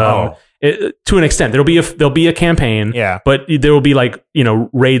game. To an extent, there'll be a campaign. Yeah. But there will be like,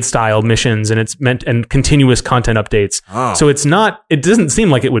 raid style missions, and it's meant and continuous content updates. So it doesn't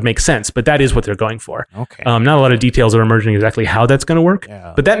seem like it would make sense, but that is what they're going for. Okay. Not a lot of details are emerging exactly how that's going to work.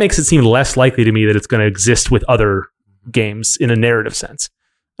 Yeah. But that makes it seem less likely to me that it's going to exist with other games in a narrative sense.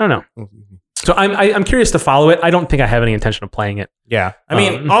 I don't know. So I'm curious to follow it. I don't think I have any intention of playing it. Yeah. I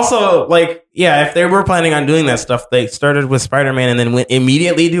mean, also, like, if they were planning on doing that stuff, they started with Spider-Man and then went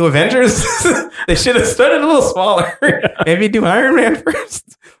immediately to Avengers. They should have started a little smaller. Maybe do Iron Man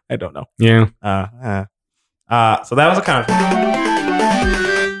first. I don't know. Yeah. So that was a conference.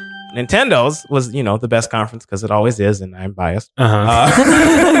 Nintendo's was, the best conference, because it always is, and I'm biased.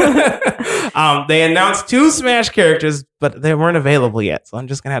 They announced 2 Smash characters, but they weren't available yet, so I'm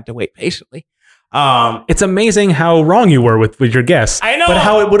just gonna have to wait patiently. It's amazing how wrong you were with your guess. I know, but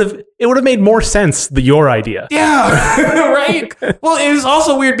how it would have made more sense your idea. Yeah, right. Well, it was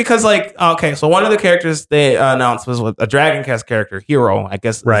also weird because so one of the characters they announced was a Dragon Quest character, Hero. I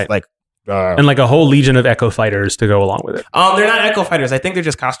guess, right? And like a whole legion of Echo Fighters to go along with it. They're not Echo Fighters. I think they're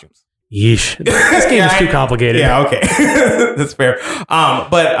just costumes. Yeesh. This game is too complicated. Yeah, okay. That's fair.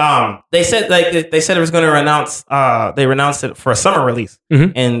 But they said it was going to announce they announced it for a summer release.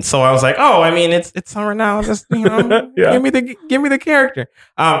 Mhm. And so I was like, "Oh, I mean, it's summer now. Just, Yeah. give me the character."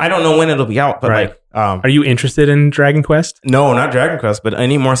 I don't know when it'll be out, but Right. Are you interested in Dragon Quest? no, not Dragon Quest, but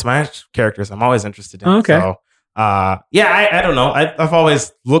any more Smash characters I'm always interested in. Oh, okay. So, I don't know. I've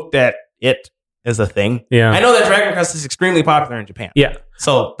always looked at it as a thing. Yeah. I know that Dragon Quest is extremely popular in Japan. Yeah.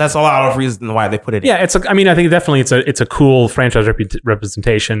 So that's a lot of reason why they put it in. Yeah, I think definitely it's a cool franchise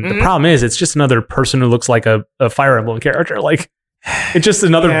representation. Mhm. The problem is it's just another person who looks like a Fire Emblem character. Like it's just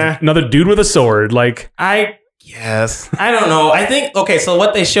another dude with a sword. Like I guess. I don't know. I think, okay, so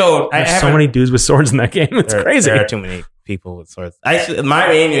what they showed, there's so many dudes with swords in that game. It's crazy. There are too many people with swords. Actually, my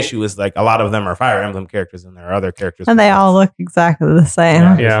main issue is like a lot of them are Fire Emblem characters and there are other characters. And with they swords. all look exactly the same.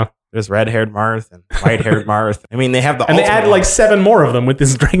 Yeah. Yeah. There's red-haired Marth and white-haired Marth. I mean, they have the And they ultimate added like 7 more of them with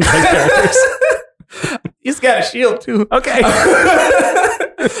this Dragon Quest characters. He's got a shield too. Okay.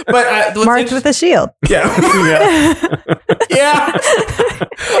 But Marked with a shield. yeah. Yeah.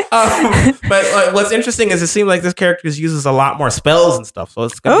 Yeah. But what's interesting is it seems like this character uses a lot more spells and stuff. So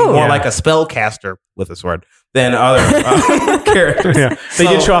it's going to be more yeah. like a spell caster with a sword than other characters. Yeah. They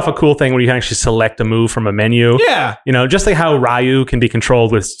did show off a cool thing where you can actually select a move from a menu. Yeah. You know, just like how Ryu can be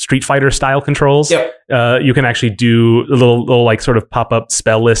controlled with Street Fighter style controls. Yep. You can actually do a little like sort of pop up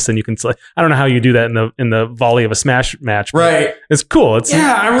spell lists, and you can select. I don't know how you do that in the volley of a Smash match. But Right. It's cool. It's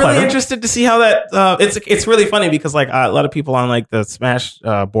I'm really clever. interested to see how that. It's really funny because like a lot of people on like the Smash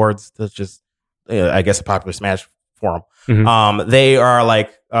boards, that's just I guess a popular Smash forum. Mhm. They are like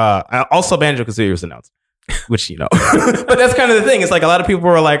also Banjo-Kazooie was announced. Which but that's kind of the thing. It's like a lot of people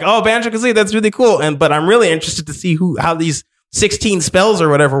were like, "Oh, Banjo-Kazooie, that's really cool," but I'm really interested to see how these 16 spells or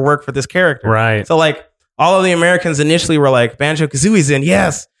whatever work for this character. Right. So like all of the Americans initially were like, "Banjo-Kazooie's in,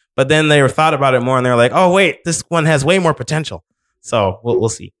 yes," but then they thought about it more and they're like, "Oh wait, this one has way more potential." So we'll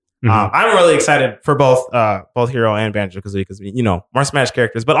see. Mhm. I'm really excited for both Hero and Banjo-Kazooie because more Smash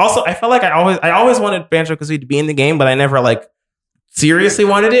characters. But also, I felt like I always wanted Banjo-Kazooie to be in the game, but I never like seriously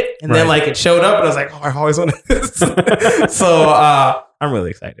wanted it, and then Right. like it showed up and I was like, "Oh, I always wanted this." So I'm really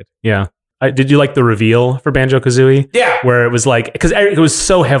excited. Yeah. Did you like the reveal for Banjo-Kazooie? Yeah. Where it was like, because it was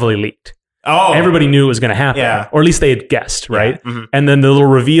so heavily leaked. Oh, Everybody knew it was going to happen. Yeah. Or at least they had guessed, right? Mhm. And then the little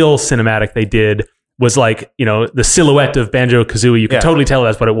reveal cinematic they did was like, the silhouette of Banjo-Kazooie. You could Yeah. totally tell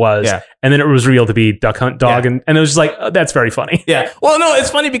that's what it was. Yeah. And then it was revealed to be Duck Hunt Dog. Yeah. And it was just like, oh, that's very funny. Yeah. Well, no, it's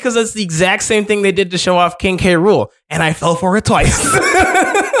funny because that's the exact same thing they did to show off King K. Rool, and I fell for it twice.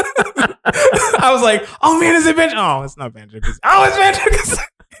 I was like, "Oh man, is it Banjo? Oh, it's not Banjo. Oh, it's Banjo."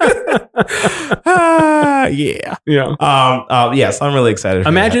 Yeah. Yeah. Yes, I'm really excited. For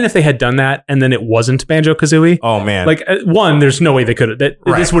Imagine if they had done that and then it wasn't Banjo-Kazooie. that. Oh man. Like one, there's no way they could have. This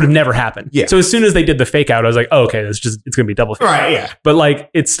Right. would have never happened. Yeah. So as soon as they did the fake out, I was like, oh, okay, it's going to be double fake. right. Yeah. But like,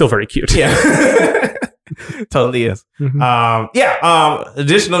 it's still very cute. Yeah. Totally is. Mhm.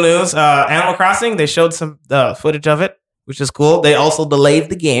 Additional news: Animal Crossing. They showed some footage of it, which is cool. They also delayed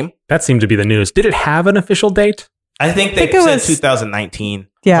the game. That seemed to be the news. Did it have an official date? I think they think it said was- 2019.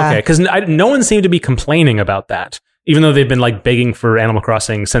 Yeah. Okay, because no one seemed to be complaining about that, even though they've been like begging for Animal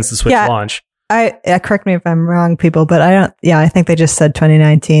Crossing since the Switch Yeah. launch. Correct me if I'm wrong, people, but I think they just said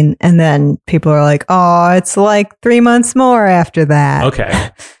 2019. And then people are like, oh, it's like 3 months more after that. Okay.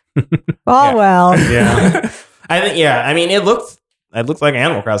 Oh, Yeah. well. Yeah. I think. Yeah. I mean, it looks like an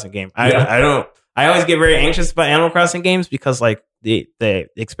Animal Crossing game. I always get very anxious about Animal Crossing games because like they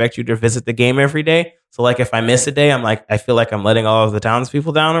expect you to visit the game every day. So like if I miss a day, I'm like I feel like I'm letting all of the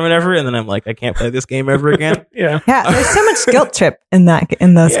townspeople down or whatever, and then I'm like I can't play this game ever again. Yeah. Yeah, there's so much guilt trip in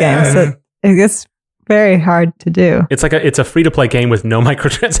those Yeah. games that it's very hard to do. It's a free to play game with no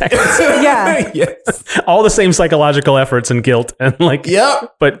microtransactions. Yeah. Yes. All the same psychological efforts and guilt and like,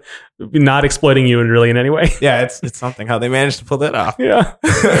 Yep. but not exploiting you in any way. Yeah. It's something how they managed to pull that off. Yeah.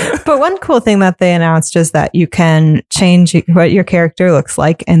 But one cool thing that they announced is that you can change what your character looks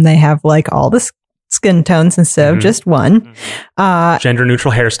like, and they have like all the skin tones instead of Mhm. just one. Gender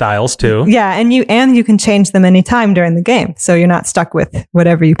neutral hairstyles too. Yeah, and you can change them anytime during the game, so you're not stuck with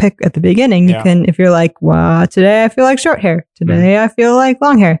whatever you pick at the beginning. You Yeah. can, if you're like, well, today I feel like short hair, today I feel like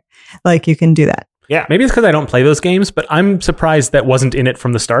long hair, like you can do that. Maybe it's because I don't play those games, but I'm surprised that wasn't in it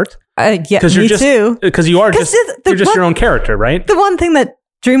from the start. Yeah, Because me you're just too. because you are 'Cause just the you're just one- your own character, right? The one thing that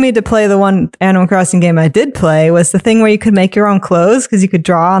drew me to play the one Animal Crossing game I did play was the thing where you could make your own clothes because you could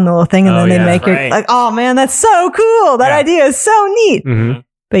draw on the little thing and Oh, then they yeah, make your right. like, oh man, that's so cool. That Yeah. idea is so neat. hmm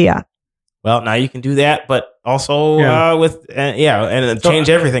But yeah, Well, now you can do that, but also and change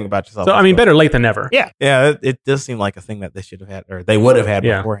everything about yourself. So I mean, better late than never. Yeah, it does seem like a thing that they should have had, or they would have had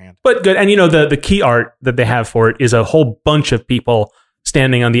beforehand. But good, and the key art that they have for it is a whole bunch of people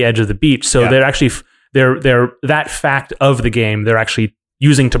standing on the edge of the beach. So they're actually they're that fact of the game they're actually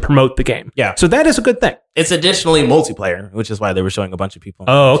using to promote the game. Yeah. So that is a good thing. It's additionally multiplayer, which is why they were showing a bunch of people.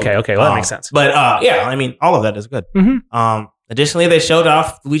 Oh, okay. Well, that makes sense. But I mean, all of that is good. Mm-hmm. Additionally, they showed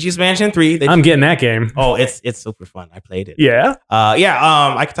off Luigi's Mansion 3. I'm getting that game. Oh, it's super fun. I played it. Yeah.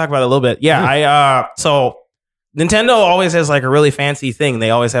 I could talk about it a little bit. Yeah. So Nintendo always has like a really fancy thing. They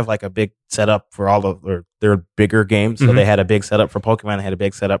always have like a big setup for all of their bigger games. So they had a big setup for Pokemon. They had a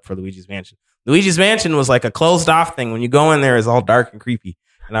big setup for Luigi's Mansion. Luigi's Mansion was like a closed off thing. When you go in there, it's all dark and creepy.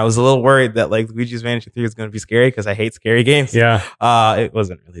 And I was a little worried that like Luigi's Mansion 3 is going to be scary because I hate scary games. Yeah. It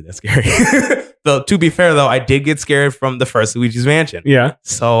wasn't really that scary. Though, to be fair, though, I did get scared from the first Luigi's Mansion. Yeah.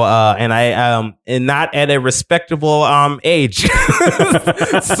 So, and I and not at a respectable age. So,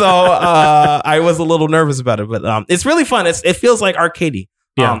 I was a little nervous about it, but it's really fun. It feels like arcadey.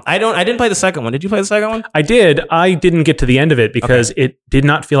 Yeah. I didn't play the second one. Did you play the second one? I did. I didn't get to the end of it because it did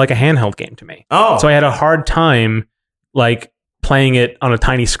not feel like a handheld game to me. Oh. So I had a hard time like playing it on a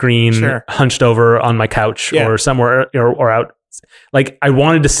tiny screen, hunched over on my couch or somewhere or out. Like I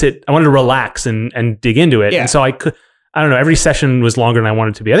wanted to relax and dig into it. Yeah. And so I don't know, every session was longer than I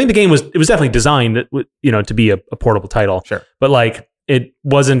wanted it to be. I think the game was definitely designed, to be a portable title. Sure. But like it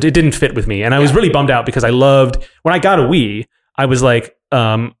didn't fit with me. And I was really bummed out because I loved, when I got a Wii, I was like,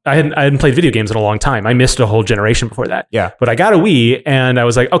 I hadn't played video games in a long time. I missed a whole generation before that. Yeah. But I got a Wii and I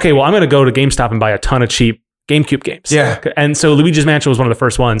was like, okay, well, I'm going to go to GameStop and buy a ton of cheap GameCube games. Yeah. And so Luigi's Mansion was one of the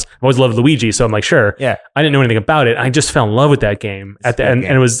first ones. I always loved Luigi, so I'm like, sure. Yeah. I didn't know anything about it. I just fell in love with that game at the end,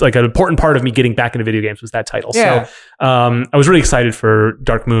 and it was like an important part of me getting back into video games was that title. Yeah. So I was really excited for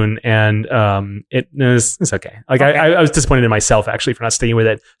Dark Moon, and it's okay. Like I was disappointed in myself actually for not sticking with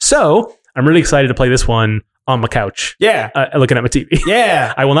it. So I'm really excited to play this one on my couch. Yeah. Looking at my TV.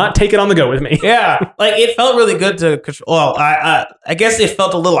 Yeah. I will not take it on the go with me. Yeah. Like it felt really good to control. Well, I guess it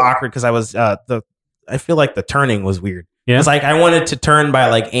felt a little awkward because I was I feel like the turning was weird. Yeah. It's like I wanted to turn by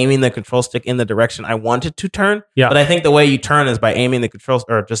like aiming the control stick in the direction I wanted to turn. Yeah. But I think the way you turn is by aiming the controls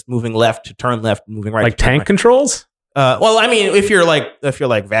or just moving left to turn left, moving right. Like to turn tank right. controls? Well, I mean, if you're like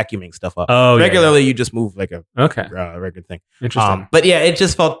vacuuming stuff up, Oh, regularly you just move like a Okay. regular thing. Interesting. But yeah, it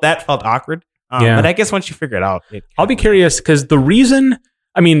just felt awkward. But I guess once you figure it out, I'll be curious because the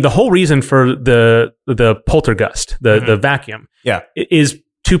whole reason for the poltergust, the vacuum, is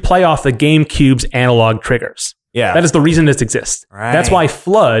to play off the GameCube's analog triggers. Yeah. That is the reason this exists. Right. That's why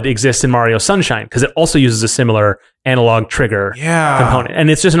Flood exists in Mario Sunshine, because it also uses a similar analog trigger component.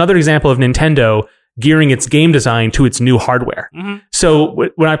 And it's just another example of Nintendo gearing its game design to its new hardware. Mm-hmm. So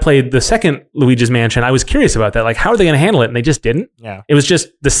when I played the second Luigi's Mansion, I was curious about that. Like, how are they going to handle it? And they just didn't. Yeah. It was just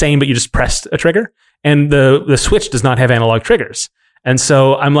the same, but you just pressed a trigger. And the Switch does not have analog triggers. And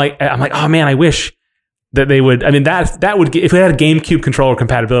so I'm like, oh man, I wish that they would. I mean, that would if we had a GameCube controller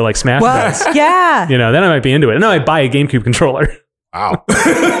compatibility like Smash Bros. Yeah. Then I might be into it. And now I'd buy a GameCube controller. Wow.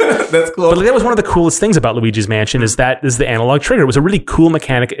 That's cool. But that was one of the coolest things about Luigi's Mansion is the analog trigger. It was a really cool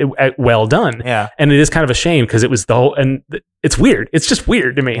mechanic, well done. Yeah. And it is kind of a shame because it was and it's weird. It's just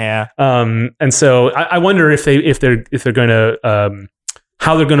weird to me. Yeah. And so I wonder if they're going to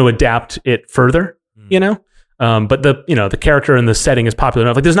how they're going to adapt it further. But the character and the setting is popular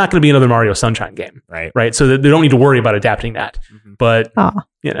enough. Like, there's not going to be another Mario Sunshine game, right? So they don't need to worry about adapting that. Mm-hmm. But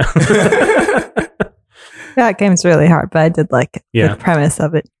that game's really hard, but I did like the premise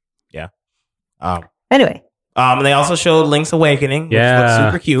of it. Yeah. Anyway. They also showed Link's Awakening, which looks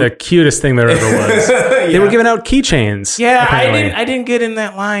super cute. The cutest thing there ever was. They were giving out keychains. Yeah, I didn't get in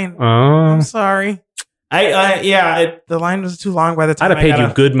that line. Oh, I'm sorry. The line was too long by the time I'd have paid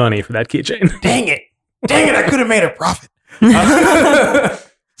you good money for that keychain. Dang it! I could have made a profit.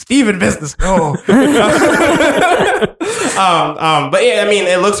 Steven business, no. But yeah, I mean,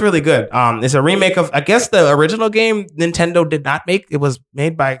 it looks really good. It's a remake of, I guess, the original game Nintendo did not make. It was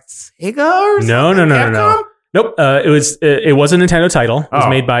made by Sega or something? No. Nope. It was a Nintendo title. It was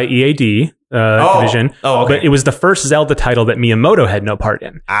made by EAD division. Oh, okay. But it was the first Zelda title that Miyamoto had no part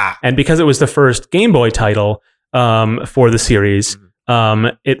in. And because it was the first Game Boy title for the series,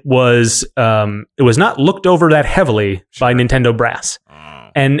 it was not looked over that heavily by Nintendo brass.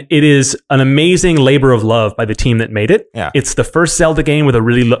 And it is an amazing labor of love by the team that made it. Yeah. It's the first Zelda game with a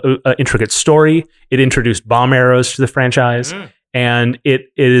really intricate story. It introduced bomb arrows to the franchise. And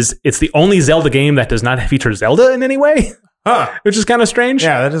it's the only Zelda game that does not feature Zelda in any way. Which is kind of strange.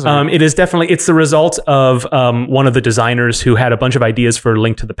 Yeah, that is weird. It is definitely, it's the result of one of the designers who had a bunch of ideas for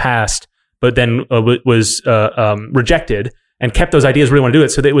Link to the Past but then was rejected, and kept those ideas, really want to do it.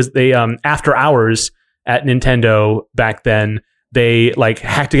 So they after hours at Nintendo back then, they like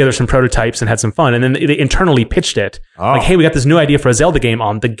hacked together some prototypes and had some fun, and then they internally pitched it. Like, hey, we got this new idea for a Zelda game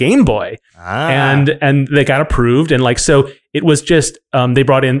on the Game Boy, and they got approved, and like, so it was just they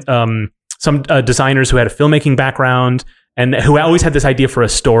brought in some designers who had a filmmaking background and who always had this idea for a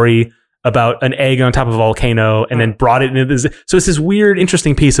story about an egg on top of a volcano, and then brought it into this. So it's this weird,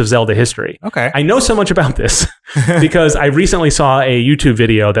 interesting piece of Zelda history. Okay. I know so much about this because I recently saw a YouTube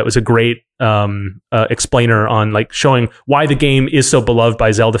video that was a great explainer on like showing why the game is so beloved by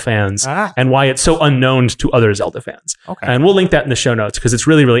Zelda fans and why it's so unknown to other Zelda fans. Okay. And we'll link that in the show notes because it's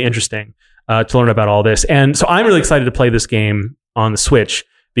really, really interesting to learn about all this. And so I'm really excited to play this game on the Switch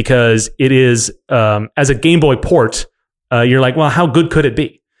because it is, as a Game Boy port, you're like, well, how good could it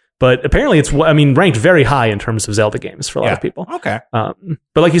be? But apparently it's, ranked very high in terms of Zelda games for a lot of people. Okay. But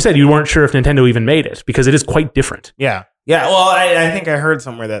like you said, you weren't sure if Nintendo even made it because it is quite different. Yeah. Yeah. Well, I think I heard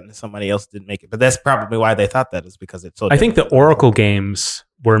somewhere that somebody else didn't make it, but that's probably why they thought that is because it's so different. I think the Oracle games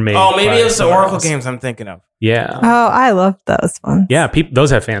were made. Oh, maybe it's the Oracle games I'm thinking of. Yeah. Oh, I love those ones. Yeah.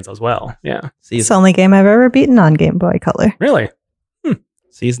 Those have fans as well. Yeah. It's the only game I've ever beaten on Game Boy Color. Really?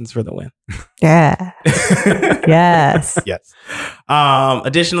 Seasons for the win. Yeah. Yes. Yes.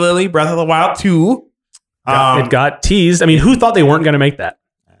 Additionally, Breath of the Wild 2. It got teased. I mean, who thought they weren't going to make that?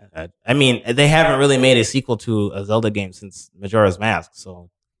 They haven't really made a sequel to a Zelda game since Majora's Mask, so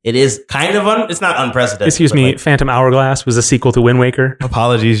it is kind of it's not unprecedented. Excuse me, Phantom Hourglass was a sequel to Wind Waker.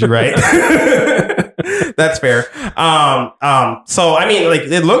 Apologies, you're right. That's fair. So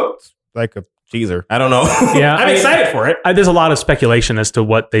it looked like a teaser. I don't know. Yeah, I'm excited for it. There's a lot of speculation as to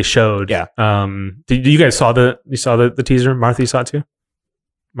what they showed. Yeah. Did you guys saw the teaser? Martha, you saw it too?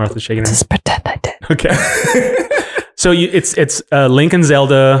 Martha's shaking her head. Just pretend I did. Okay. So it's Link and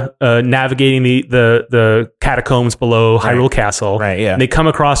Zelda navigating the catacombs below Hyrule Castle. Right. Yeah. And they come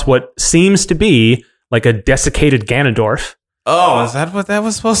across what seems to be like a desiccated Ganondorf. Oh, is that what that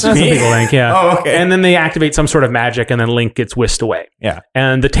was supposed to That's be? what people think, yeah. Oh, okay. And then they activate some sort of magic, and then Link gets whisked away. Yeah.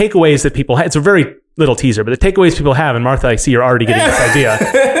 And the takeaways that people have, it's a very little teaser, but the takeaways people have, and Martha, I see you're already getting this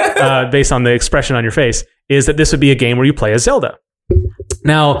idea based on the expression on your face, is that this would be a game where you play as Zelda.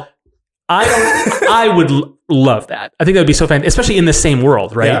 Now, I would love that. I think that would be so fun, especially in the same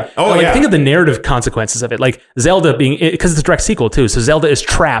world, right? Yeah. Oh, yeah. Think of the narrative consequences of it. Like Zelda being, because it's a direct sequel too, so Zelda is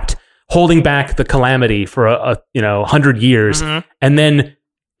trapped holding back the calamity for 100 years, and then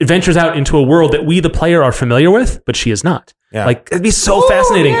ventures out into a world that we, the player, are familiar with, but she is not. Yeah. Like, it'd be so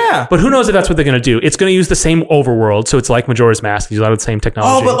fascinating. Yeah. But who knows if that's what they're going to do? It's going to use the same overworld, so it's like Majora's Mask. Use a lot of the same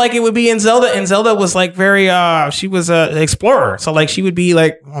technology. Oh, but like it would be in Zelda, and Zelda was like very, she was an explorer. So like she would be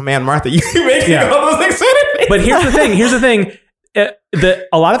like, oh man, Martha, you make me almost excited. But here's the thing.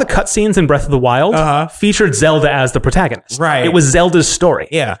 A lot of the cutscenes in Breath of the Wild featured Zelda as the protagonist. Right. It was Zelda's story.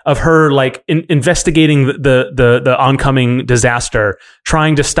 Yeah. Of her like investigating the oncoming disaster,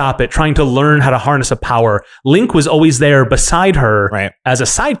 trying to stop it, trying to learn how to harness a power. Link was always there beside her as a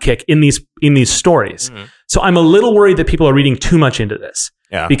sidekick in these stories. Mm-hmm. So I'm a little worried that people are reading too much into this.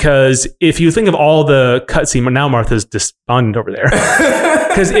 Yeah. Because if you think of all the cutscenes, now Martha's despondent over there.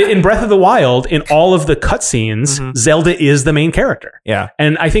 Because in Breath of the Wild, in all of the cutscenes, Zelda is the main character. Yeah.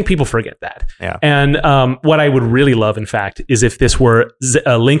 And I think people forget that. Yeah. And what I would really love, in fact, is if this were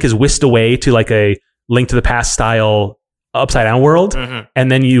Link is whisked away to like a Link to the Past style upside down world,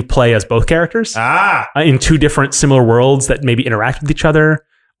 and then you play as both characters in two different similar worlds that maybe interact with each other,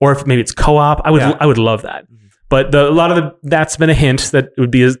 or if maybe it's co-op. I would love that. But a lot of that's been a hint that it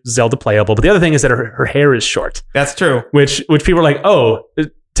would be Zelda playable. But the other thing is that her hair is short. That's true. Which people are like, oh,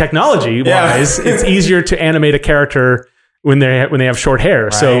 technology wise, it's easier to animate a character when they have short hair.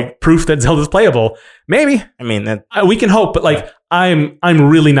 Right. So proof that Zelda's playable. Maybe. I mean, we can hope. But like, I'm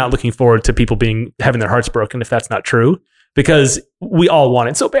really not looking forward to people having their hearts broken if that's not true, because we all want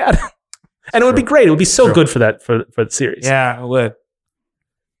it so bad. And it would be great. It would be so good for that for the series. Yeah, it would.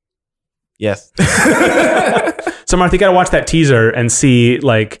 Yes. So Martha, you got to watch that teaser and see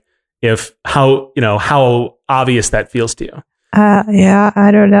like how obvious that feels to you. Yeah,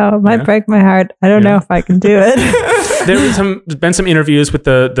 I don't know. It might break my heart. I don't know if I can do it. There's been some interviews with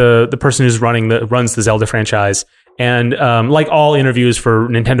the person who's runs the Zelda franchise, and like all interviews for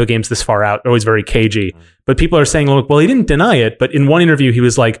Nintendo games this far out, they're always very cagey. But people are saying, look, well, he didn't deny it, but in one interview he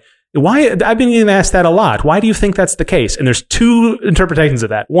was like, why? I've been getting asked that a lot. Why do you think that's the case? And there's two interpretations of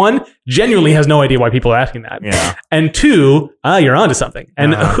that. One, genuinely has no idea why people are asking that. Yeah. And two, you're onto something.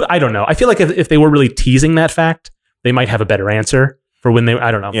 And I don't know. I feel like if they were really teasing that fact, they might have a better answer. for when they.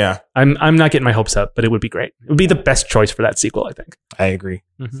 I don't know. Yeah, I'm not getting my hopes up, but it would be great. It would be the best choice for that sequel, I think. I agree.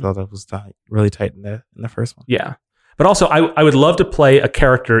 So that was tight, really tight in the first one. Yeah. But also, I would love to play a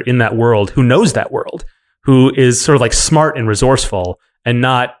character in that world who knows that world, who is sort of like smart and resourceful, and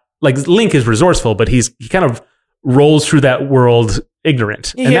not like Link is resourceful, but he kind of rolls through that world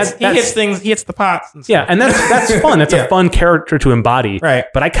ignorant. He hits things. He hits the pots. And stuff. Yeah, and that's fun. That's a fun character to embody. Right.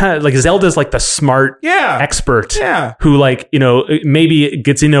 But I kind of like Zelda's like the smart expert who like, maybe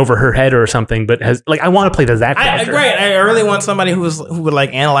gets in over her head or something, but has like I want to play that character. I really want somebody who would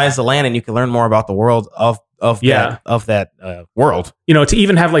like analyze the land, and you can learn more about the world of that world. To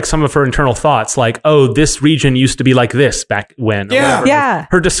even have like some of her internal thoughts, like, oh, this region used to be like this back when. Yeah.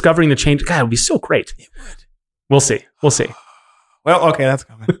 Her discovering the change. God, it would be so great. It would. We'll see. Well, okay, that's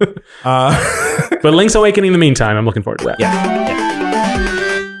coming. But Link's Awakening in the meantime, I'm looking forward to that. Yeah.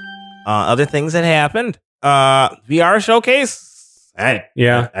 Other things that happened. VR showcase. I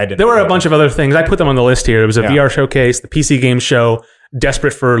didn't. There were a bunch of other things. I put them on the list here. It was a VR showcase, the PC game show,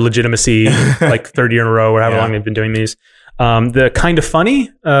 desperate for legitimacy, like third year in a row, or however long they've been doing these. The Kind of Funny.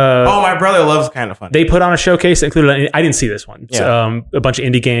 My brother loves Kind of Funny. They put on a showcase that included, I didn't see this one. Yeah. A bunch of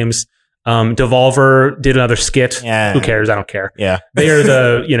indie games. Devolver did another skit. Yeah. Who cares? I don't care. Yeah. They are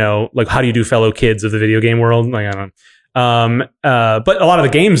the, like, how do you do fellow kids of the video game world? Like, I don't know. But a lot of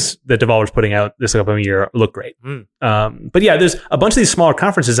the games that Devolver's putting out this upcoming year look great. But yeah, there's a bunch of these smaller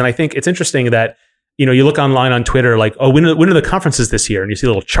conferences, and I think it's interesting that, you look online on Twitter, like, oh, when are the conferences this year? And you see a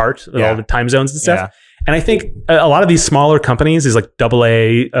little chart with all the time zones and stuff. Yeah. And I think a lot of these smaller companies, these like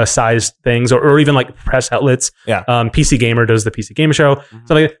AA sized things, or even like press outlets. Yeah. PC Gamer does the PC Gamer Show.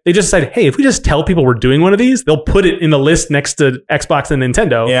 So they just decided, hey, if we just tell people we're doing one of these, they'll put it in the list next to Xbox and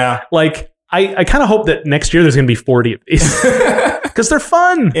Nintendo. Yeah. Like, I kind of hope that next year there's going to be 40 of these because they're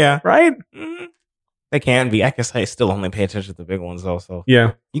fun. Yeah. Right? They can be. I guess I still only pay attention to the big ones, though. So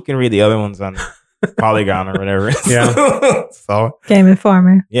yeah, you can read the other ones on Polygon or whatever. Yeah. So Game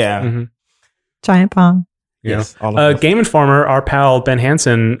Informer. Yeah. Mm-hmm. Giant Pong. Yes. Game Informer, our pal Ben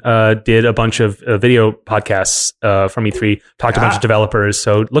Hansen did a bunch of video podcasts from E3, talked to a bunch of developers.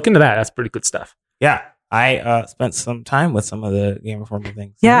 So look into that. That's pretty good stuff. Yeah. I spent some time with some of the Game Informer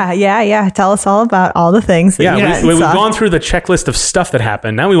things. Yeah. Tell us all about all the things. That we've gone through the checklist of stuff that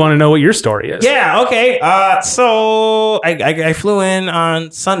happened. Now we want to know what your story is. Yeah. Okay. So I flew in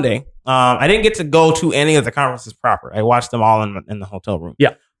on Sunday. I didn't get to go to any of the conferences proper. I watched them all in the hotel room.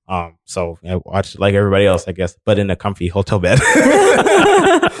 Yeah. So I watched like everybody else, I guess, but in a comfy hotel bed.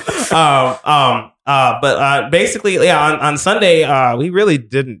 But basically, on Sunday, we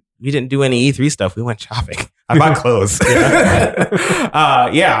didn't do any E3 stuff. We went shopping. I bought clothes.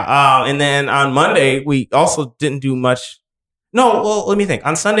 And then on Monday, we also didn't do much. No, well, let me think.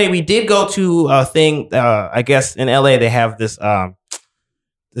 On Sunday, we did go to a thing. I guess in LA, they have this, I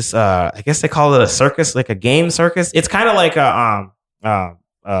guess they call it a circus, like a game circus. It's kind of like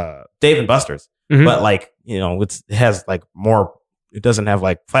Dave and Buster's, but like, it has like more, it doesn't have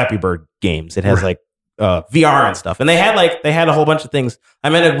like Flappy Bird games. It has like VR and stuff. And they had a whole bunch of things. I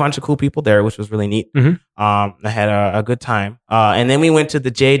met a bunch of cool people there, which was really neat. I had a good time. And then we went to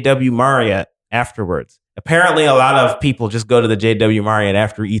the JW Marriott afterwards. Apparently, a lot of people just go to the JW Marriott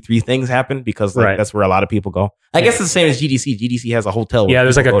after E3 things happen because that's where a lot of people go. I guess it's the same as GDC. GDC has a hotel. Yeah,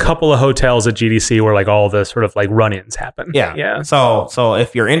 there's like a couple of hotels at GDC where like all the sort of like run-ins happen. Yeah. So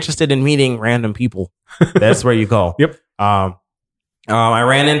if you're interested in meeting random people, that's where you go. Yep. I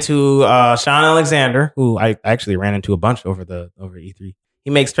ran into Sean Alexander, who I actually ran into a bunch over E3.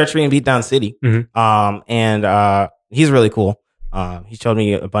 He makes Treachery and Beatdown City. And he's really cool. He showed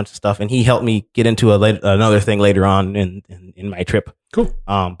me a bunch of stuff, and he helped me get into another thing later on in my trip. Cool.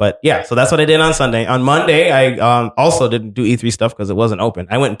 But yeah, so that's what I did on Sunday. On Monday, I also didn't do E3 stuff because it wasn't open.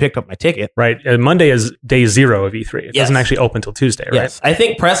 I went and picked up my ticket. Right. Monday is day 0 of E3. It doesn't actually open till Tuesday, right? Yes. I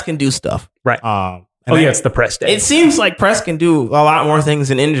think press can do stuff. Right. It's the press day. It seems like press can do a lot more things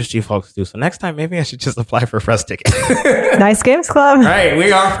than industry folks do. So next time, maybe I should just apply for a press ticket. Nice Games Club. Right,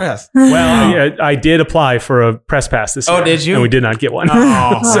 we are press. Well, I did apply for a press pass this year. Oh, did you? And we did not get one.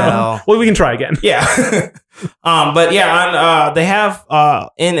 Well, we can try again. Yeah. But yeah, they have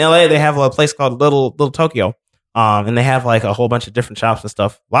in LA they have a place called Little Tokyo. And they have like a whole bunch of different shops and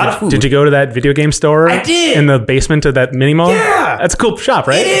stuff. A lot of food. Did you go to that video game store? I did. In the basement of that mini mall? Yeah. That's a cool shop,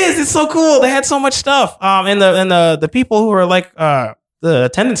 right? It is. It's so cool. They had so much stuff. And the people who were like the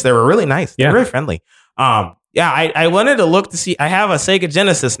attendants there were really nice. They're very friendly. I wanted to look to see. I have a Sega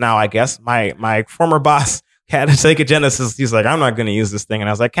Genesis now, I guess. My former boss had a Sega Genesis. He's like, I'm not going to use this thing. And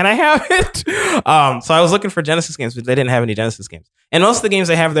I was like, can I have it? So I was looking for Genesis games, but they didn't have any Genesis games. And most of the games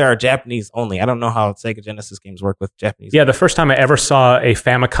they have there are Japanese only. I don't know how Sega Genesis games work with Japanese. Yeah, the first time I ever saw a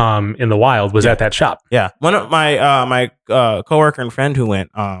Famicom in the wild was at that shop. Yeah. One of my coworker and friend who went,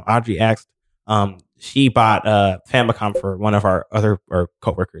 Audrey Axt, she bought Famicom for one of our other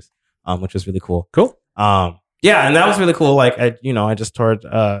coworkers, which was really cool. Cool. Yeah, and that was really cool. Like I just toured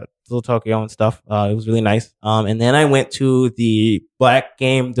Little Tokyo and stuff. It was really nice. And then I went to the Black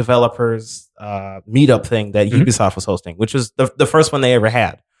Game Developers meetup thing that Ubisoft was hosting, which was the first one they ever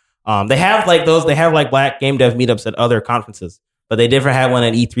had. They have like those. They have like Black Game Dev meetups at other conferences, but they never had one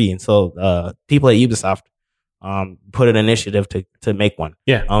at E3. And so people at Ubisoft put an initiative to make one.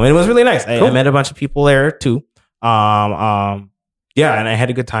 Yeah, and it was really nice. Cool. I met a bunch of people there too. Yeah, and I had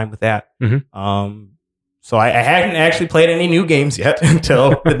a good time with that. So I hadn't actually played any new games yet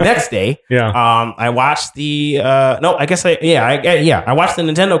until the next day. Yeah. I watched the I watched the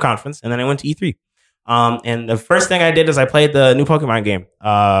Nintendo conference and then I went to E3. And the first thing I did is I played the new Pokemon game.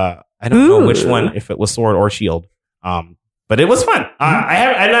 I don't know which one, if it was Sword or Shield. But it was fun.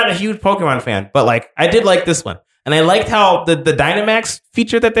 I'm not a huge Pokemon fan, but like I did like this one. And I liked how the Dynamax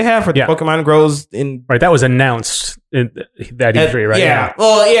feature that they have for the Pokemon grows in. Right, that was announced in that E3, right? Yeah.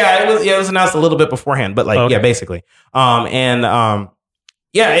 Well, yeah, it was announced a little bit beforehand, but like, yeah, basically. It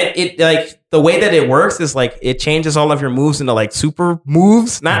like the way that it works is like it changes all of your moves into like super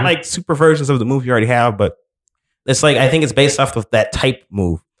moves, not like super versions of the move you already have, but it's like I think it's based off of that type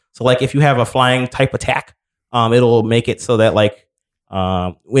move. So like if you have a flying type attack, it'll make it so that like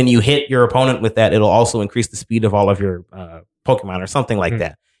when you hit your opponent with that, it'll also increase the speed of all of your Pokemon or something like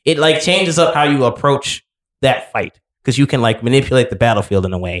that. It like changes up how you approach that fight because you can like manipulate the battlefield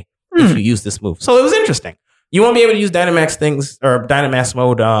in a way if you use this move. So it was interesting. You won't be able to use Dynamax things or Dynamax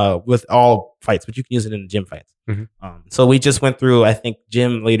mode with all fights, but you can use it in the gym fights. So we just went through, I think,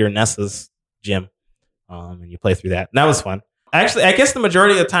 gym leader Nessa's gym, and you play through that. And that was fun. Actually, I guess the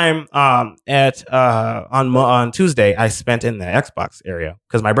majority of the time on Tuesday, I spent in the Xbox area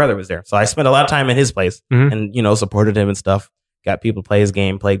because my brother was there. So I spent a lot of time in his place and, supported him and stuff. Got people to play his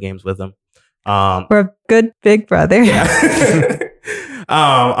game, play games with him. We're a good big brother. Yeah.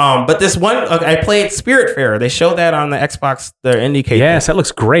 But this one, I played Spirit Fair. They showed that on the Xbox, the indicator. Yes, that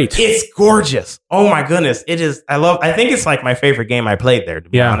looks great. It's gorgeous. Oh my goodness. It is. I think it's like my favorite game I played there, to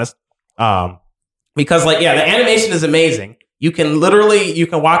be honest. Because like, the animation is amazing. You can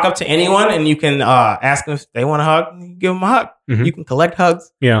walk up to anyone and you can ask them if they want a hug. And you give them a hug. You can collect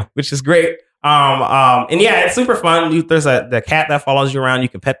hugs. Yeah, which is great. And it's super fun. There's the cat that follows you around. You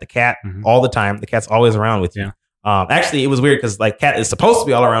can pet the cat all the time. The cat's always around with you. Actually, it was weird because like cat is supposed to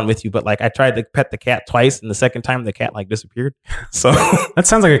be all around with you, but like I tried to pet the cat twice, and the second time the cat like disappeared. So that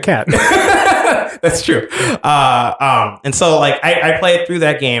sounds like a cat. That's true. And so like I played through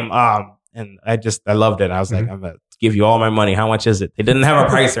that game. And I loved it. I was like, I'm gonna give you all my money. How much is it? They didn't have a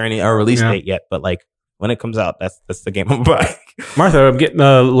price or a release date yet, but like when it comes out, that's the game I'm buying. Martha, I'm getting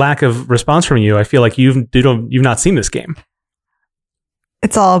a lack of response from you. I feel like you've not seen this game.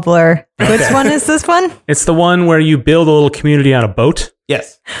 It's all a blur. Which one is this one? It's the one where you build a little community on a boat.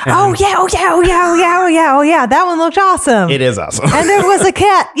 Yes. Oh yeah. That one looked awesome. It is awesome. And there was a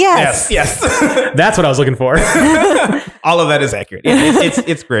cat. Yes. Yes. That's what I was looking for. All of that is accurate.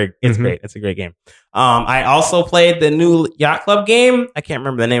 It's great. It's great. It's a great game. I also played the new Yacht Club game. I can't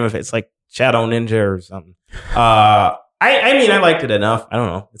remember the name of it. It's like Shadow Ninja or something. I liked it enough. I don't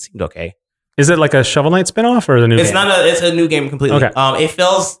know. It seemed okay. Is it like a Shovel Knight spinoff or the new? It's game? It's a new game completely. Okay. It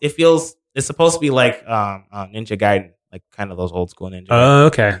feels. It's supposed to be like Ninja Gaiden, like kind of those old school Ninja. Oh,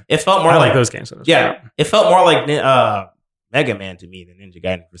 okay. It felt more like those games. Yeah, it felt more like Mega Man to me than Ninja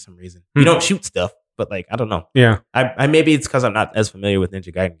Gaiden for some reason. You don't shoot stuff, but like I don't know. Yeah. I maybe it's because I'm not as familiar with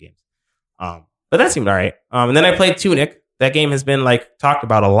Ninja Gaiden games. But that seemed all right. And then I played Tunic. That game has been like talked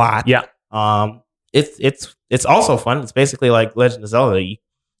about a lot. Yeah. It's also fun. It's basically like Legend of Zelda.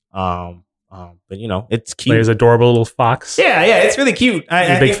 But it's cute. There's adorable little fox. Yeah, it's really cute.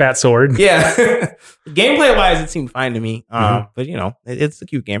 A big fat sword. Yeah. Gameplay wise, it seemed fine to me. But it's a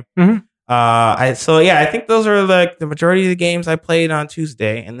cute game. I think those are like the majority of the games I played on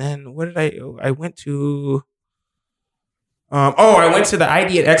Tuesday. And then what did I went to I went to the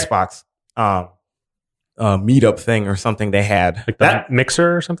ID at Xbox meetup thing or something they had. Like that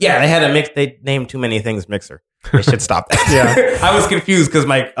Mixer or something? Yeah, they had a mix. They named too many things Mixer. They should stop that. Yeah. I was confused because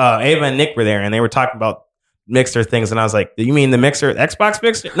my Ava and Nick were there and they were talking about Mixer things. And I was like, you mean the Mixer, Xbox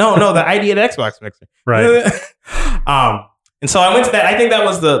Mixer? No, the ID at Xbox Mixer. Right. And so I went to that. I think that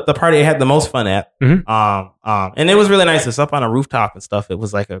was the party I had the most fun at. Mhm. And it was really nice. It's up on a rooftop and stuff. It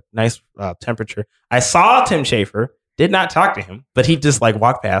was like a nice temperature. I saw Tim Schafer. Did not talk to him, but he just like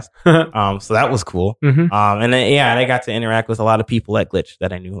walked past. So that was cool. Mhm. And then, and I got to interact with a lot of people at Glitch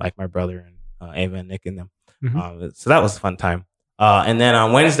that I knew, like my brother and Ava and Nick and them. So that was a fun time. And then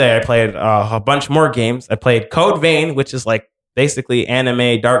on Wednesday, I played a bunch more games. I played Code Vein, which is like basically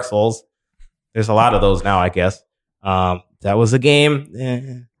anime Dark Souls. There's a lot of those now, I guess. That was a game.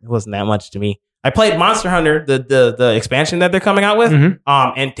 It wasn't that much to me. I played Monster Hunter, the expansion that they're coming out with.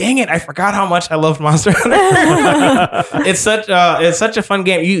 And dang it, I forgot how much I loved Monster Hunter. It's such a fun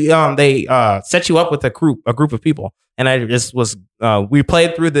game. They set you up with a group of people, and I just was we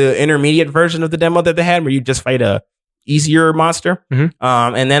played through the intermediate version of the demo that they had, where you just fight a easier monster.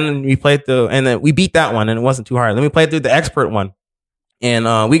 And then we played then we beat that one, and it wasn't too hard. Then we played through the expert one,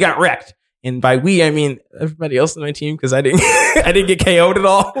 and we got wrecked. And by we, I mean everybody else on my team, because I didn't I didn't get KO'd at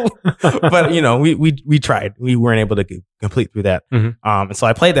all. But we tried. We weren't able to complete through that. And so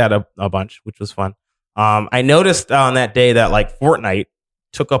I played that a bunch, which was fun. I noticed on that day that like Fortnite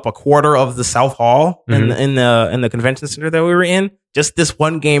took up a quarter of the South Hall in the convention center that we were in. Just this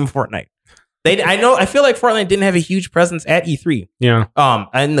one game, Fortnite. I feel like Fortnite didn't have a huge presence at E3. Yeah.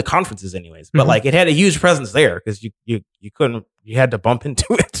 In the conferences anyways. But like it had a huge presence there because you had to bump into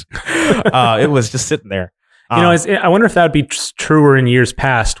it. It was just sitting there. I wonder if that would be truer in years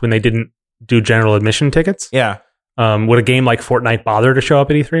past when they didn't do general admission tickets. Yeah. Would a game like Fortnite bother to show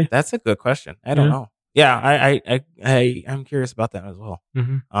up at E3? That's a good question. I don't know. Yeah, I'm curious about that as well.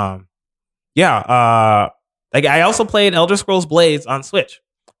 Like I also played Elder Scrolls Blades on Switch.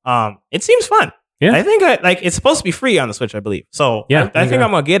 It seems fun. Yeah, I think it's supposed to be free on the Switch, I believe. So yeah, I think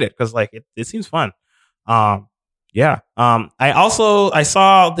I'm gonna get it because like it seems fun. I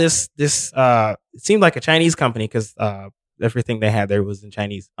saw this it seemed like a Chinese company because everything they had there was in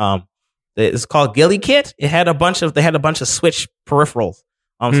Chinese. It's called Gilly Kit. They had a bunch of Switch peripherals.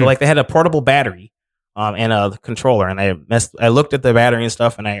 So like they had a portable battery and a controller, and I looked at the battery and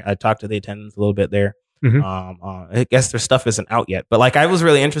stuff, and I talked to the attendants a little bit there. I guess their stuff isn't out yet, but like I was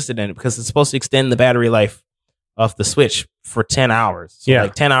really interested in it because it's supposed to extend the battery life of the Switch for 10 hours. So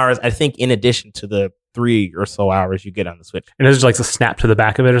like 10 hours, I think, in addition to the 3 or so hours you get on the Switch. And there's like a snap to the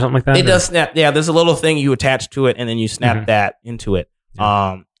back of it or something like that? It does snap. Yeah, there's a little thing you attach to it and then you snap that into it.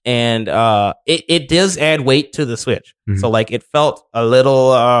 It does add weight to the Switch. So like it felt a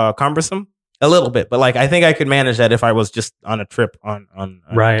little cumbersome. A little bit, but like I think I could manage that if I was just on a trip on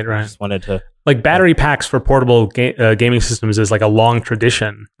right. I just wanted to like battery packs for portable gaming systems is like a long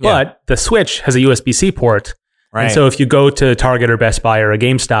tradition, but the Switch has a USB-C port, right? And so if you go to Target or Best Buy or a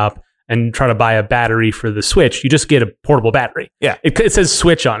GameStop and try to buy a battery for the Switch, you just get a portable battery. Yeah, it says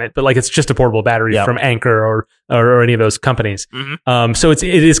Switch on it, but like it's just a portable battery from Anker or any of those companies. So it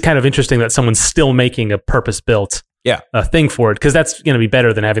is kind of interesting that someone's still making a purpose-built thing for it, because that's going to be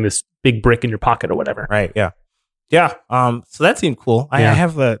better than having this big brick in your pocket or whatever. Right. Yeah. So that seemed cool. I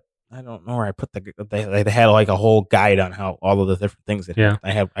have I don't know where I put they had like a whole guide on how all of the different things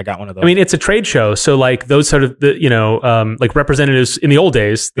I got one of those. I mean, it's a trade show, so like those sort of like representatives in the old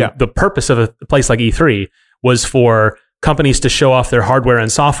days, the purpose of a place like E3 was for companies to show off their hardware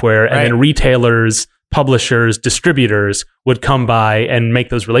and software, and then retailers, publishers, distributors would come by and make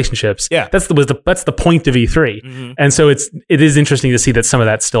those relationships. Yeah, that's the point of E3, and so it is interesting to see that some of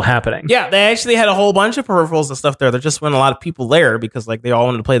that's still happening. Yeah, they actually had a whole bunch of peripherals and stuff there. There just weren't a lot of people there because like they all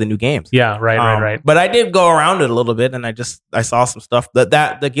wanted to play the new games. Yeah, right. But I did go around it a little bit, and I saw some stuff.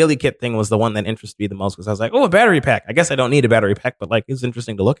 The Gilly Kit thing was the one that interested me the most because I was like, oh, a battery pack. I guess I don't need a battery pack, but like it's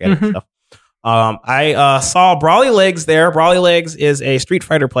interesting to look at it and stuff. I saw Brawly Legs there. Brawly Legs is a Street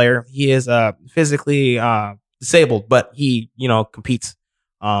Fighter player. He is physically disabled, but he competes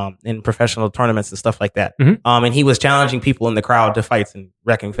in professional tournaments and stuff like that. And he was challenging people in the crowd to fights and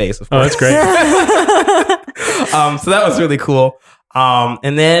wrecking face. Of course. Oh, that's great. So that was really cool.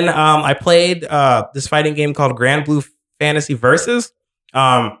 And then I played this fighting game called Grand Blue Fantasy Versus.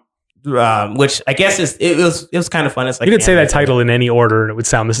 Which I guess it was kind of fun. It's like you could say that title in any order and it would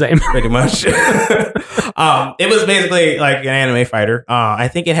sound the same. Pretty much. It was basically like an anime fighter. I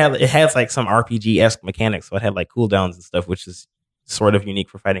think it has like some RPG-esque mechanics, so it had like cooldowns and stuff, which is sort of unique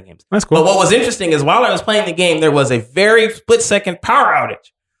for fighting games. That's cool. But what was interesting is while I was playing the game, there was a very split-second power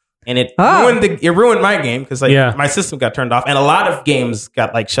outage, and it ruined my game because my system got turned off, and a lot of games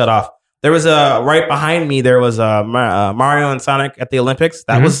got like shut off. There was right behind me. There was Mario and Sonic at the Olympics.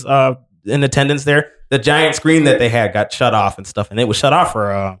 That was in attendance there. The giant screen that they had got shut off and stuff, and it was shut off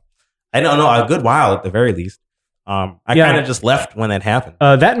for I don't know, a good while at the very least. I Yeah. kind of just left when that happened.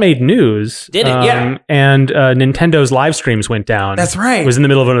 That made news. Did it? Yeah. And Nintendo's live streams went down. That's right. It was in the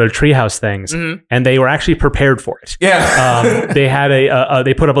middle of one of their treehouse things, Mhm. and they were actually prepared for it. Yeah. They had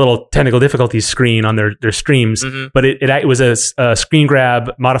they put up a little technical difficulties screen on their streams, Mhm. but it was a screen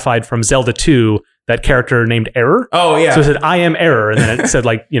grab modified from Zelda 2, that character named Error. Oh, yeah. So it said, I am Error, and then it said,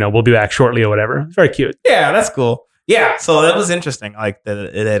 like, we'll be back shortly or whatever. Very cute. Yeah, that's cool. Yeah, so that was interesting, like that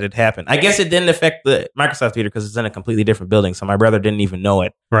it happened. I guess it didn't affect the Microsoft Theater because it's in a completely different building, so my brother didn't even know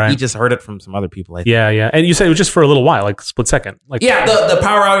it. Right. He just heard it from some other people. I think. Yeah. And you said it was just for a little while, like split second. Like, Yeah, the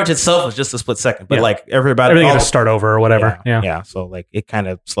power outage itself was just a split second, but Yeah. like everybody, everything had to start over or whatever. Yeah. So like it kind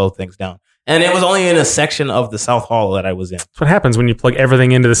of slowed things down, and it was only in a section of the South Hall that I was in. That's what happens when you plug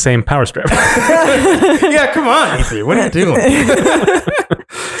everything into the same power strip. Yeah, come on, E3, what are you doing?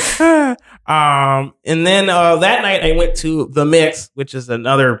 And then that night I went to the Mix, which is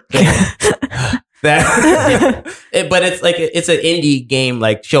another thing but it's an indie game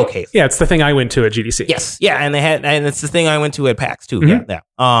like showcase. Yeah, it's the thing I went to at GDC. Yes, yeah, and it's the thing I went to at PAX too. Mhm.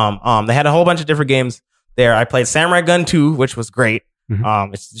 Yeah. They had a whole bunch of different games there. I played Samurai Gun 2, which was great.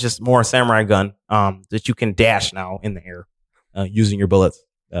 Mhm. It's just more Samurai Gun that you can dash now in the air using your bullets.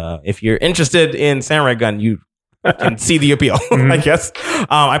 If you're interested in Samurai Gun, you can see the appeal, I guess.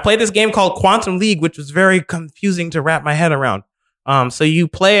 I played this game called Quantum League, which was very confusing to wrap my head around. So you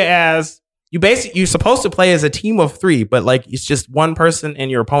play as you're supposed to play as a team of 3, but like it's just one person and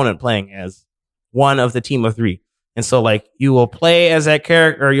your opponent playing as one of the team of 3. And so like you will play as that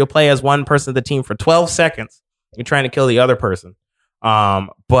character, or you'll play as one person of the team for 12 seconds. You're trying to kill the other person.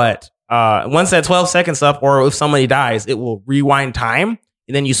 But once that 12 seconds up, or if somebody dies, it will rewind time.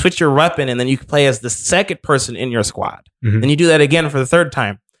 And then you switch your weapon, and then you can play as the second person in your squad. Mhm. Then you do that again for the third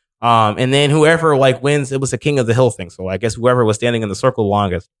time. And then whoever like wins, it was a King of the Hill thing. So I guess whoever was standing in the circle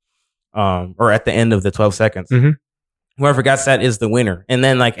longest, or at the end of the 12 seconds, Mhm. whoever gets that is the winner. And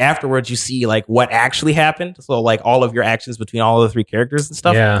then like afterwards, you see like what actually happened. So like all of your actions between all of the 3 characters and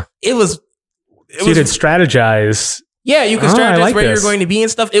stuff. Yeah. It was. So you could strategize. Yeah, you can Oh, I strategize like where this. you're going to be and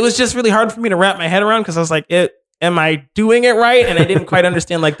stuff. It was just really hard for me to wrap my head around because I was like, am I doing it right? And I didn't quite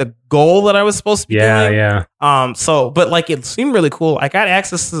understand like the goal that I was supposed to be doing. Yeah. But like it seemed really cool. I got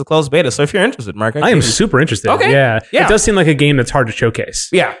access to the closed beta. So if you're interested, Mark, I am super interested. Okay. Yeah. Yeah. It does seem like a game that's hard to showcase.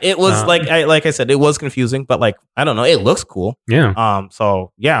 Yeah, it was like I said, it was confusing, but like I don't know, it looks cool. Yeah.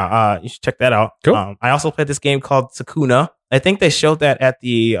 So yeah, you should check that out. Cool. I also played this game called Sakuna. I think they showed that at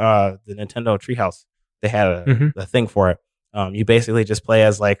the Nintendo Treehouse. They had a thing for it. You basically just play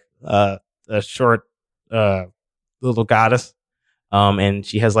as like a short little goddess, and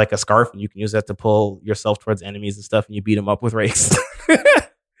she has like a scarf, and you can use that to pull yourself towards enemies and stuff, and you beat them up with rakes.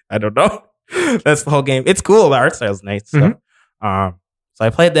 I don't know. That's the whole game. It's cool. The art style is nice. So I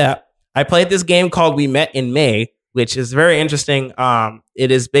played that. I played this game called We Met in May, which is very interesting. It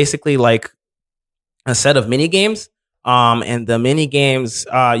is basically like a set of mini games. And the mini games,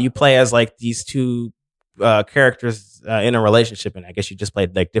 you play as like these 2 characters in a relationship, and I guess you just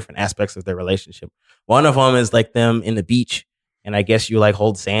played like different aspects of their relationship. One of them is like them in the beach, and I guess you like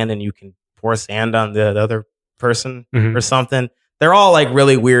hold sand and you can pour sand on the other person or something. They're all like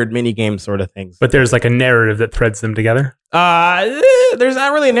really weird mini game sort of things. But there's like a narrative that threads them together. There's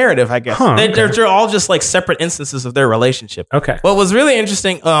not really a narrative, I guess. Okay. They're all just like separate instances of their relationship. Okay. What was really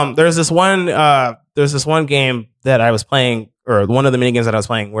interesting, there's this one game that I was playing, or one of the mini games that I was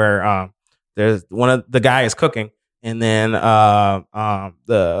playing, where there's one of the guy is cooking, and then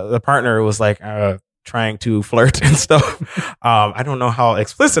the partner was like trying to flirt and stuff. I don't know how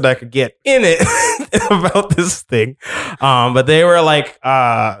explicit I could get in it about this thing, but they were like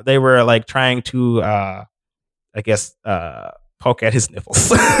trying to I guess poke at his nipples.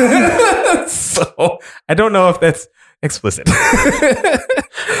 So I don't know if that's explicit.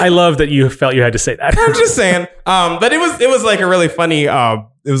 I love that you felt you had to say that. I'm just saying. But it was like a really funny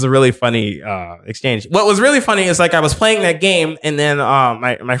exchange. What was really funny is like I was playing that game, and then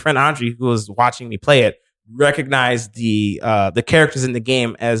my friend Audrey, who was watching me play it, recognized the characters in the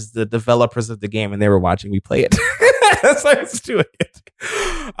game as the developers of the game, and they were watching me play it. So I was doing it.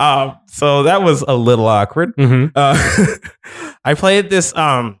 So that was a little awkward. I played this.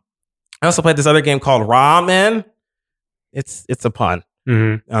 I also played this other game called Ramen. It's a pun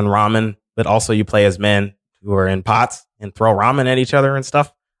on ramen, but also you play as men who are in pots and throw ramen at each other and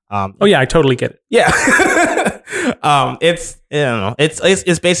stuff. Oh yeah, I totally get it. Yeah.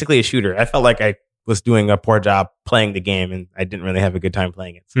 It's basically a shooter. I felt like I was doing a poor job playing the game, and I didn't really have a good time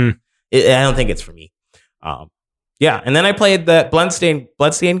playing it. So I don't think it's for me. Yeah, and then I played that Bloodstained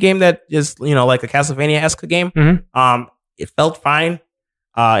game that is, like a Castlevania-esque game. It felt fine.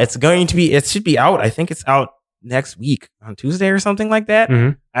 It should be out. I think it's out next week on Tuesday or something like that.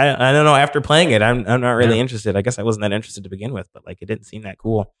 Mhm. I don't know. After playing it, I'm not really interested. I guess I wasn't that interested to begin with, but like it didn't seem that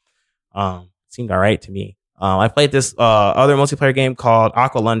cool. It seemed all right to me. I played this other multiplayer game called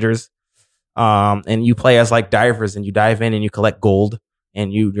Aqua Lungers, and you play as like divers, and you dive in and you collect gold,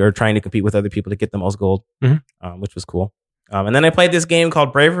 and you're trying to compete with other people to get the most gold, which was cool. And then I played this game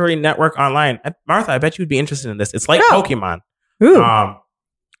called Bravery Network Online. Martha, I bet you'd be interested in this. It's like Pokemon. Ooh.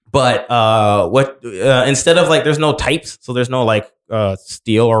 But instead of like, there's no types, so there's no like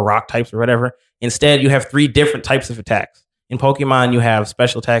steel or rock types or whatever. Instead, you have 3 different types of attacks. In Pokemon, you have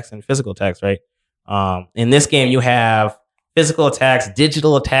special attacks and physical attacks, right? In this game, you have physical attacks,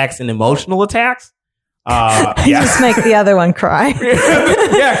 digital attacks, and emotional attacks. Just make the other one cry.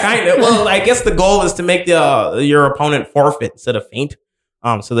 Yeah, kind of. Well, I guess the goal is to make your opponent forfeit instead of faint.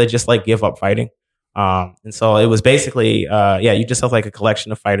 So they just like give up fighting. And so it was basically, you just have like a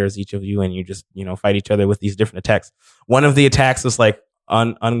collection of fighters, each of you, and you just, fight each other with these different attacks. One of the attacks was like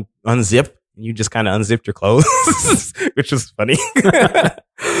unzip, and you just kind of unzipped your clothes, which was funny.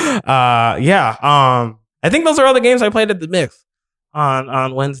 I think those are all the games I played at the Mix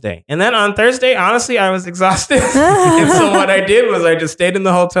on Wednesday. And then on Thursday, honestly, I was exhausted. And so what I did was I just stayed in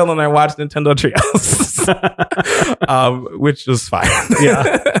the hotel and I watched Nintendo Treehouse, which was fine.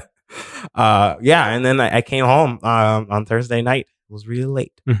 And then I came home on Thursday night. It was really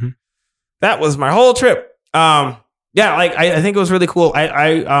late. Mm-hmm. That was my whole trip. I think it was really cool.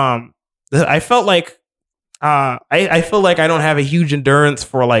 I felt like I feel like I don't have a huge endurance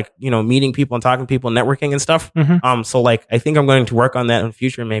for like, meeting people and talking to people and networking and stuff. Mm-hmm. So like I think I'm going to work on that in the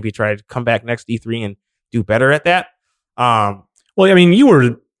future and maybe try to come back next E3 and do better at that. Well, I mean, you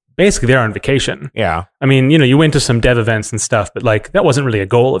were basically there on vacation. Yeah. I mean, you went to some dev events and stuff, but like that wasn't really a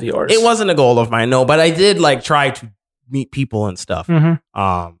goal of yours. It wasn't a goal of mine, no, but I did like try to meet people and stuff.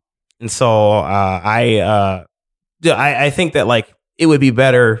 Mm-hmm. And so I think that like it would be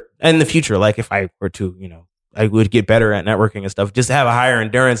better in the future, like if I were to, I would get better at networking and stuff, just to have a higher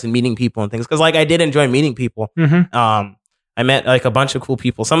endurance and meeting people and things. Cause like I did enjoy meeting people. Mm-hmm. I met like a bunch of cool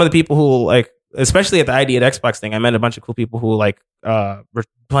people. Some of the people who like, especially at the ID at Xbox thing, I met a bunch of cool people who like were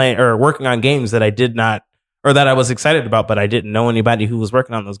playing or working on games that I did not, or that I was excited about, but I didn't know anybody who was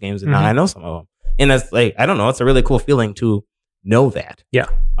working on those games. And now I know some of them. And that's like, I don't know, it's a really cool feeling to know that. Yeah.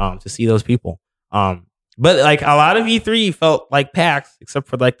 To see those people. But like a lot of E3 felt like PAX, except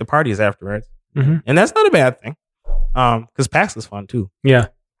for like the parties afterwards. Mm-hmm. And that's not a bad thing. Because PAX was fun too. Yeah.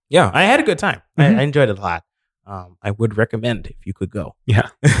 Yeah. I had a good time. Mm-hmm. I enjoyed it a lot. I would recommend if you could go. Yeah.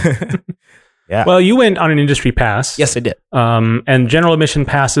 Yeah. Well, you went on an industry pass. Yes, I did. And general admission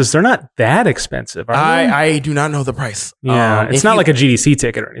passes, they're not that expensive, are they? I do not know the price. Yeah. It's not like a GDC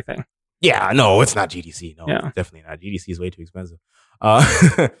ticket or anything. Yeah, no, it's not GDC. No, Yeah. definitely not. GDC is way too expensive.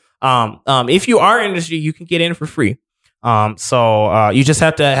 If you are industry, you can get in for free. So you just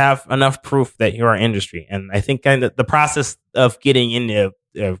have to have enough proof that you are industry. And I think kind of the process of getting into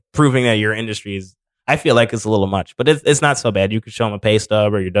proving that you're industry is, I feel like it's a little much, but it's not so bad. You could show them a pay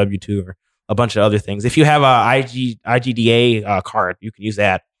stub or your W-2 or a bunch of other things. If you have a IGDA card, you can use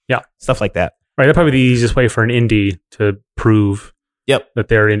that. Yeah. Stuff like that. Right. That'd probably be the easiest way for an indie to prove Yep. that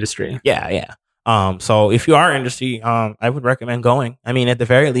they're industry. Yeah. So if you are industry, I would recommend going. I mean, at the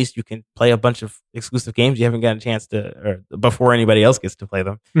very least, you can play a bunch of exclusive games you haven't gotten a chance to, or before anybody else gets to play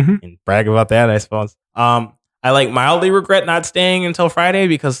them, and brag about that, I suppose. I like mildly regret not staying until Friday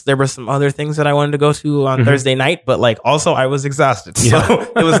because there were some other things that I wanted to go to on Thursday night, but like also I was exhausted. So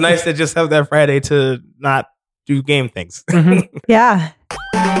it was nice to just have that Friday to not do game things. Yeah.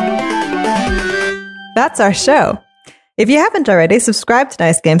 That's our show. If you haven't already, subscribe to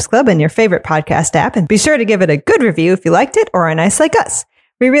Nice Games Club in your favorite podcast app and be sure to give it a good review if you liked it or are nice like us.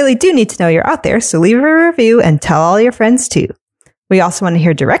 We really do need to know you're out there, so leave a review and tell all your friends too. We also want to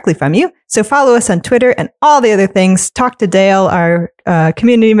hear directly from you, so follow us on Twitter and all the other things. Talk to Dale, our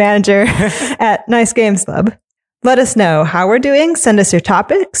community manager at Nice Games Club. Let us know how we're doing, send us your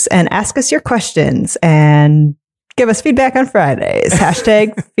topics, and ask us your questions, and give us feedback on Fridays.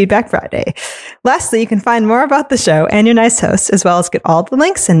 Hashtag Feedback Friday. Lastly, you can find more about the show and your nice hosts, as well as get all the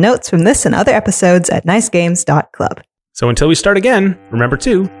links and notes from this and other episodes at nicegames.club. So until we start again, remember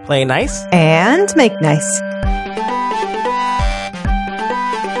to Play nice. And make nice.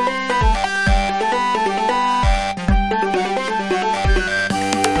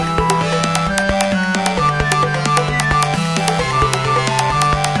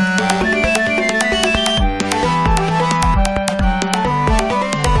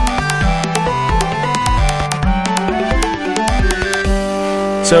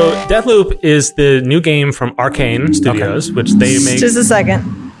 So Deathloop is the new game from Arcane Studios, which they make. Just a second.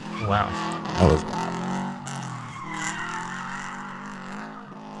 Wow. That was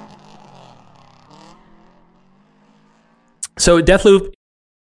So Deathloop.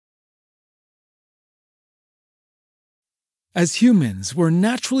 As humans, we're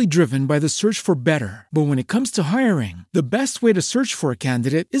naturally driven by the search for better. But when it comes to hiring, the best way to search for a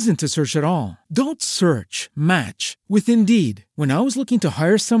candidate isn't to search at all. Don't search, match with Indeed. When I was looking to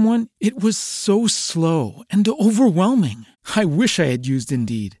hire someone, it was so slow and overwhelming. I wish I had used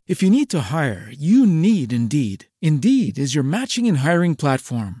Indeed. If you need to hire, you need Indeed. Indeed is your matching and hiring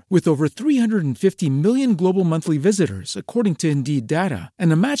platform with over 350 million global monthly visitors, according to Indeed data,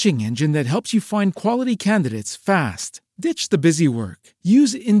 and a matching engine that helps you find quality candidates fast. Ditch the busy work.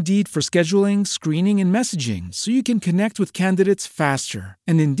 Use Indeed for scheduling, screening, and messaging so you can connect with candidates faster.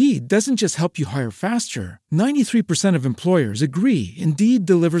 And Indeed doesn't just help you hire faster. 93% of employers agree Indeed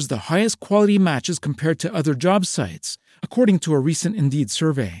delivers the highest quality matches compared to other job sites, according to a recent Indeed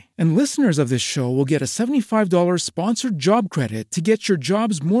survey. And listeners of this show will get a $75 sponsored job credit to get your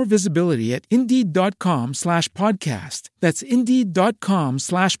jobs more visibility at Indeed.com/podcast. That's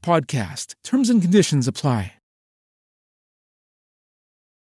Indeed.com/podcast. Terms and conditions apply.